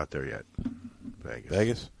ventured out there yet.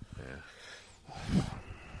 Vegas? Yeah.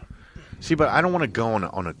 See, but I don't want to go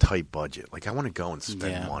on a tight budget. Like, I want to go and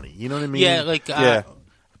spend money. You know what I mean? Yeah, like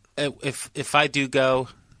if I do go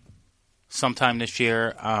sometime this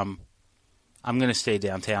year, I'm going to stay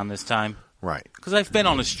downtown this time. Right. Because I've been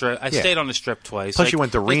on the Strip. I stayed on the Strip twice. Plus, you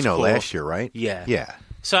went to Reno last year, right? Yeah. Yeah.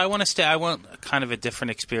 So I want to stay. I want kind of a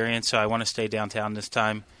different experience. So I want to stay downtown this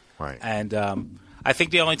time. Right. And I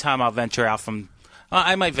think the only time I'll venture out from,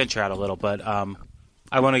 I might venture out a little, but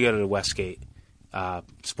I want to go to the Westgate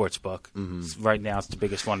Sportsbook. Mm-hmm. Right now, it's the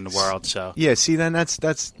biggest one in the world. So yeah. See, then that's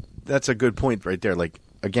a good point right there. Like,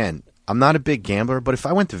 again, I'm not a big gambler, but if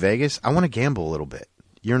I went to Vegas, I want to gamble a little bit.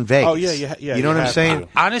 You're in Vegas. Oh yeah. You know what I'm saying?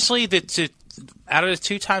 Honestly, out of the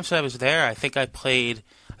 2 times I was there, I think I played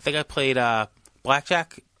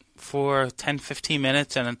blackjack for 10, 15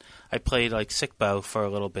 minutes, and then I played like sick bow for a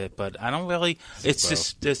little bit. But I don't really. It's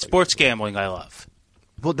just the sports gambling I love.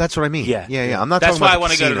 Well, that's what I mean. Yeah. I'm not. That's talking why about I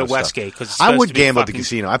want to go to the stuff. Westgate because I would gamble at the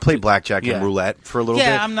casino. I played blackjack and roulette for a little bit.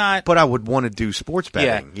 Yeah, I'm not. But I would want to do sports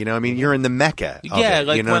betting. Yeah. You know, what I mean, you're in the mecca. Of yeah, it,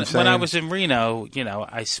 like you know when I was in Reno,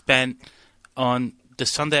 I spent on the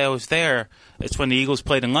Sunday I was there. It's when the Eagles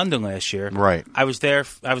played in London last year. Right. I was there.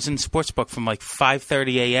 I was in the sportsbook from like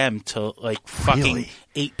 5:30 a.m. till like fucking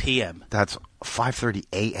 8 p.m. That's 5:30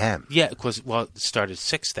 a.m. Yeah, because it started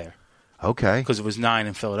 6 there. Okay. Because it was 9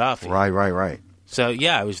 in Philadelphia. Right. So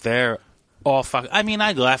yeah, I was there all fucking. I mean,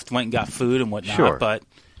 I left, went and got food and whatnot. Sure. But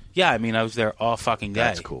yeah, I mean, I was there all fucking day.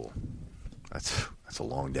 That's cool. That's a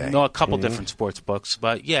long day. No, a couple different sports books,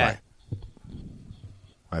 but yeah. Right.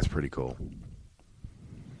 That's pretty cool.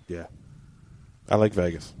 Yeah. I like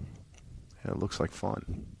Vegas. Yeah, it looks like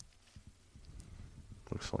fun.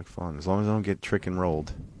 As long as I don't get trick and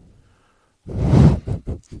rolled. God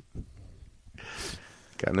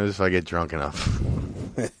knows if I get drunk enough.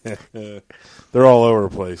 They're all over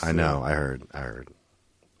the place. I know. I heard. They're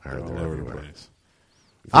all over the place.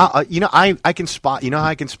 I can spot. You know how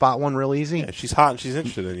I can spot one real easy? Yeah, she's hot and she's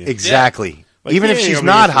interested in you. Exactly. Yeah. Like, Even if yeah, she's I'm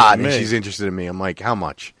not hot interested in and me. she's interested in me, I'm like, how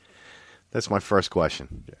much? That's my first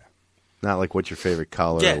question. Yeah. Not like what's your favorite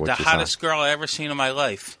color. Yeah, or the what's your hottest size. girl I ever seen in my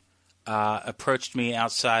life approached me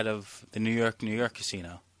outside of the New York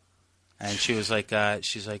casino, and she was like,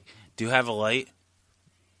 "She's like, do you have a light?"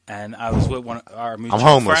 And I was with our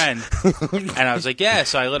mutual friend, and I was like, "Yeah."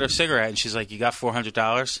 So I lit her cigarette, and she's like, "You got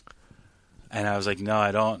 $400?" And I was like, "No,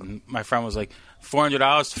 I don't." And my friend was like,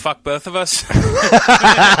 $400 to fuck both of us?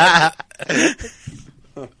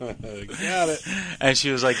 Got it. And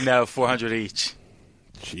she was like, "No, $400 each."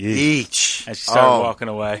 Jeez. Each. And she started walking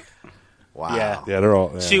away. Wow. Yeah. Yeah, they're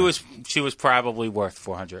all. Yeah. She was probably worth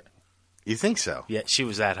 $400. You think so? Yeah, she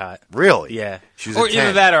was that hot. Really? Yeah. She was or a either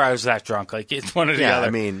 10. that or I was that drunk. Like, it's one or the other.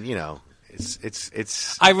 I mean,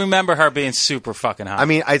 it's. I remember her being super fucking hot. I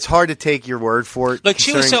mean, it's hard to take your word for it. like,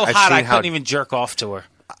 she was so considering I've hot seen I how- couldn't even jerk off to her.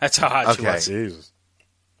 That's how hot she Okay. was. Jesus.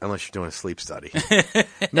 Unless you're doing a sleep study.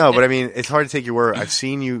 No, but I mean, it's hard to take your word. I've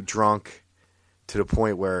seen you drunk to the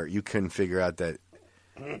point where you couldn't figure out that.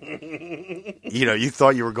 You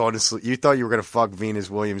thought you were going to sleep. You thought you were going to fuck Venus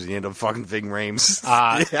Williams, and you ended up fucking Ving Rhames.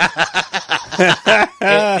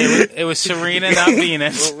 It was Serena, not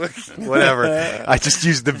Venus. Whatever. I just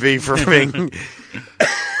used the V for Ving.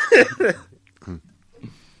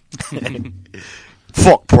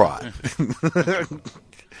 Fuck pride.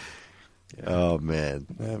 Oh man.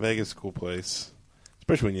 Yeah, Vegas is a cool place,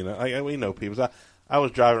 especially when we know people. I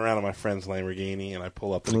was driving around in my friend's Lamborghini, and I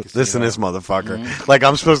pull up to the casino. Listen to this motherfucker. Like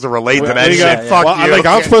I'm supposed to relate to that What do you shit. got? Fuck Well, you. Like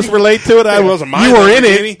I'm supposed to relate to it. I wasn't. You were in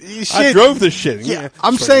it. Lamborghini. I Shit. drove this shit. Yeah,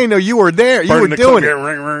 I'm saying though, you were there. You were doing it.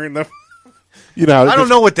 I don't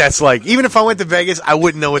know what that's like. Even if I went to Vegas, I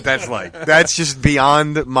wouldn't know what that's like. That's just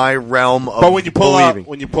beyond my realm of But when you pull believing.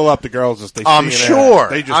 up, the girls just they. I'm see you sure.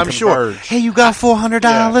 there, they just I'm sure. converge. Hey, you got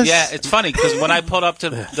 $400? Yeah, it's funny because when I pulled up to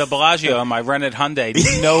the Bellagio in my rented Hyundai,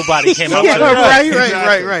 nobody came up Yeah, to me.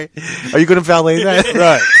 right. Are you going to valet that?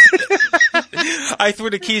 Right. I threw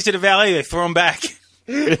the keys to the valet. They threw them back.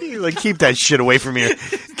 Like, keep that shit away from here.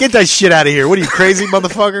 Get that shit out of here. What are you, crazy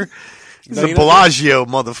motherfucker? He's a Bellagio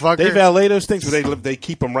motherfucker. They valet those things, but they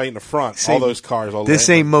keep them right in the front. See, all those cars. This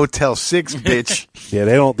ain't Motel 6, bitch. Yeah,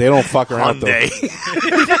 they don't fuck around. Hyundai.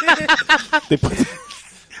 They put,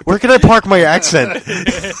 Where can I park my accent?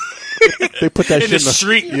 they put that In shit the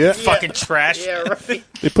street, Yeah. fucking trash. Yeah, right.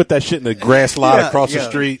 They put that shit in the grass lot Yeah, across the yeah.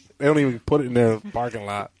 street. They don't even put it in their parking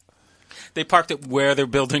lot. They parked it where they're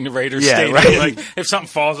building the Raiders Yeah, Stadium. right. Like, if something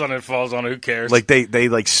falls on it, it falls on it. Who cares? Like they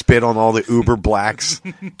like spit on all the Uber blacks.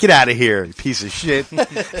 Get out of here, you piece of shit. Look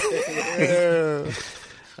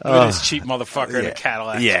at this cheap motherfucker in a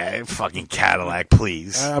Cadillac. Yeah, fucking Cadillac,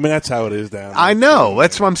 please. I mean, that's how it is down there. I know.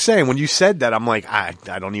 That's what I'm saying. When you said that, I'm like, I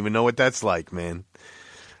don't even know what that's like, man.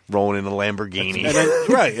 Rolling in a Lamborghini. And then,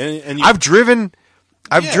 right. And you, I've driven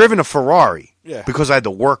Yeah. driven a Ferrari Yeah. because I had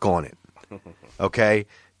to work on it. Okay?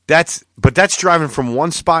 That's driving from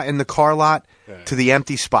one spot in the car lot to the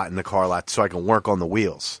empty spot in the car lot so I can work on the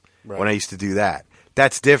wheels Right. when I used to do that.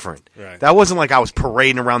 That's different. Right. That wasn't like I was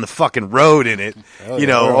parading around the fucking road in it, Hell you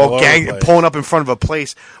yeah, know, we're all all over gang the place. pulling up in front of a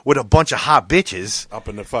place with a bunch of hot bitches. up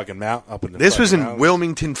in the fucking mountain. Up in the This was in fucking mountains.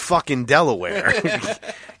 Wilmington, fucking Delaware.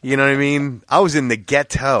 You know what I mean? I was in the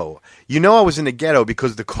ghetto. You know I was in the ghetto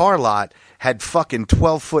because the car lot had fucking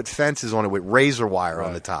 12-foot fences on it with razor wire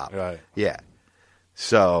on the top. right. Yeah.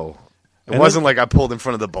 So it And wasn't then- like I pulled in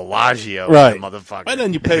front of the Bellagio, Right, motherfucker. And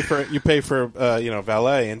then you pay for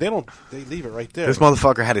valet, and they leave it right there. This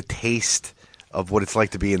motherfucker had a taste of what it's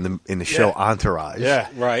like to be in the show Yeah. Entourage. Yeah.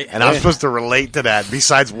 Right. And I'm supposed to relate to that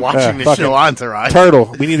besides watching Yeah, the fucking show Entourage.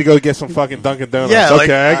 Turtle, we need to go get some fucking Dunkin' Donuts. Yeah, like,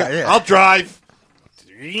 okay, yeah. I'll drive.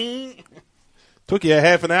 Took you a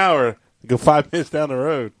half an hour to go 5 minutes down the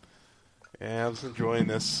road. Yeah, I'm just enjoying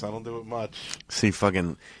this. I don't do it much. See a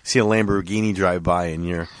Lamborghini drive by and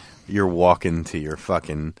you're walking to your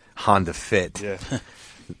fucking Honda Fit. Yeah.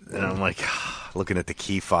 And I'm like looking at the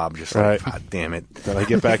key fob just Right. like, God damn it. Then I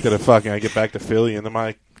get back to Philly into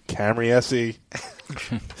my Camry SE,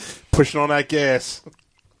 pushing on that gas.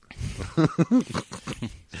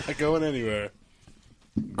 Not going anywhere.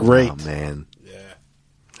 Great. Oh man. Yeah.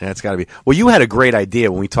 That's got to be. Well, you had a great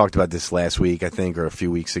idea when we talked about this last week, I think, or a few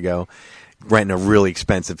weeks ago. Renting a really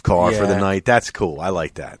expensive car for the Yeah. night. That's cool. I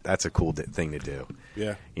like that. That's a cool thing to do.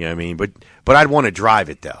 Yeah. You know what I mean? But I'd want to drive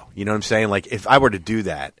it though. You know what I'm saying? Like if I were to do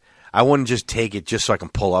that, I wouldn't just take it just so I can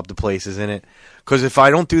pull up the places in it. Because if I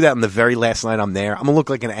don't do that on the very last night I'm there, I'm gonna look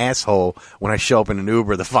like an asshole when I show up in an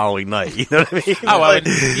Uber the following night. You know what I mean? Oh, I would,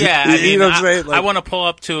 yeah. I You mean, know what I'm saying? Like- I want to pull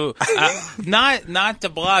up to not the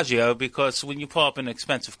Bellagio because when you pull up an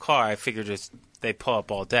expensive car, I figure they pull up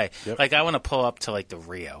all day. Yep. Like I want to pull up to like the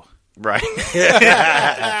Rio. Right.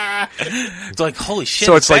 It's like holy shit.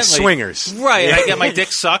 So it's like Bentley. swingers. right? And I get my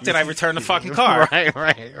dick sucked and I return the fucking car.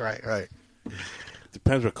 Right.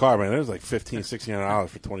 Depends what car, man. It was like $1,500-$1,600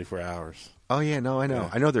 for 24 hours. Oh yeah, no, I know. Yeah.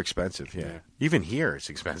 I know they're expensive. Yeah. Yeah. Even here, it's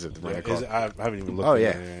expensive to rent a car. I haven't even looked. Oh, at yeah.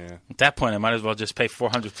 it. At that point, I might as well just pay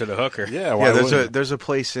 $400 to the hooker. Yeah. Why Yeah, wouldn't there's a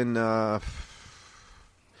place in I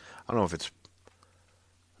don't know if it's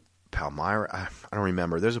Palmyra. I don't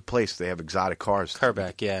remember. There's a place they have exotic cars.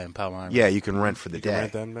 Kerbeck, yeah, in Palmyra. Yeah, you can rent for the you can day.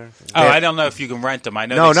 rent them there? Oh, I don't know if you can rent them. I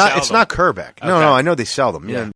know. No, they not sell it's them. not Kerbeck. No, Okay. no, I know they sell them. Yeah. Yeah,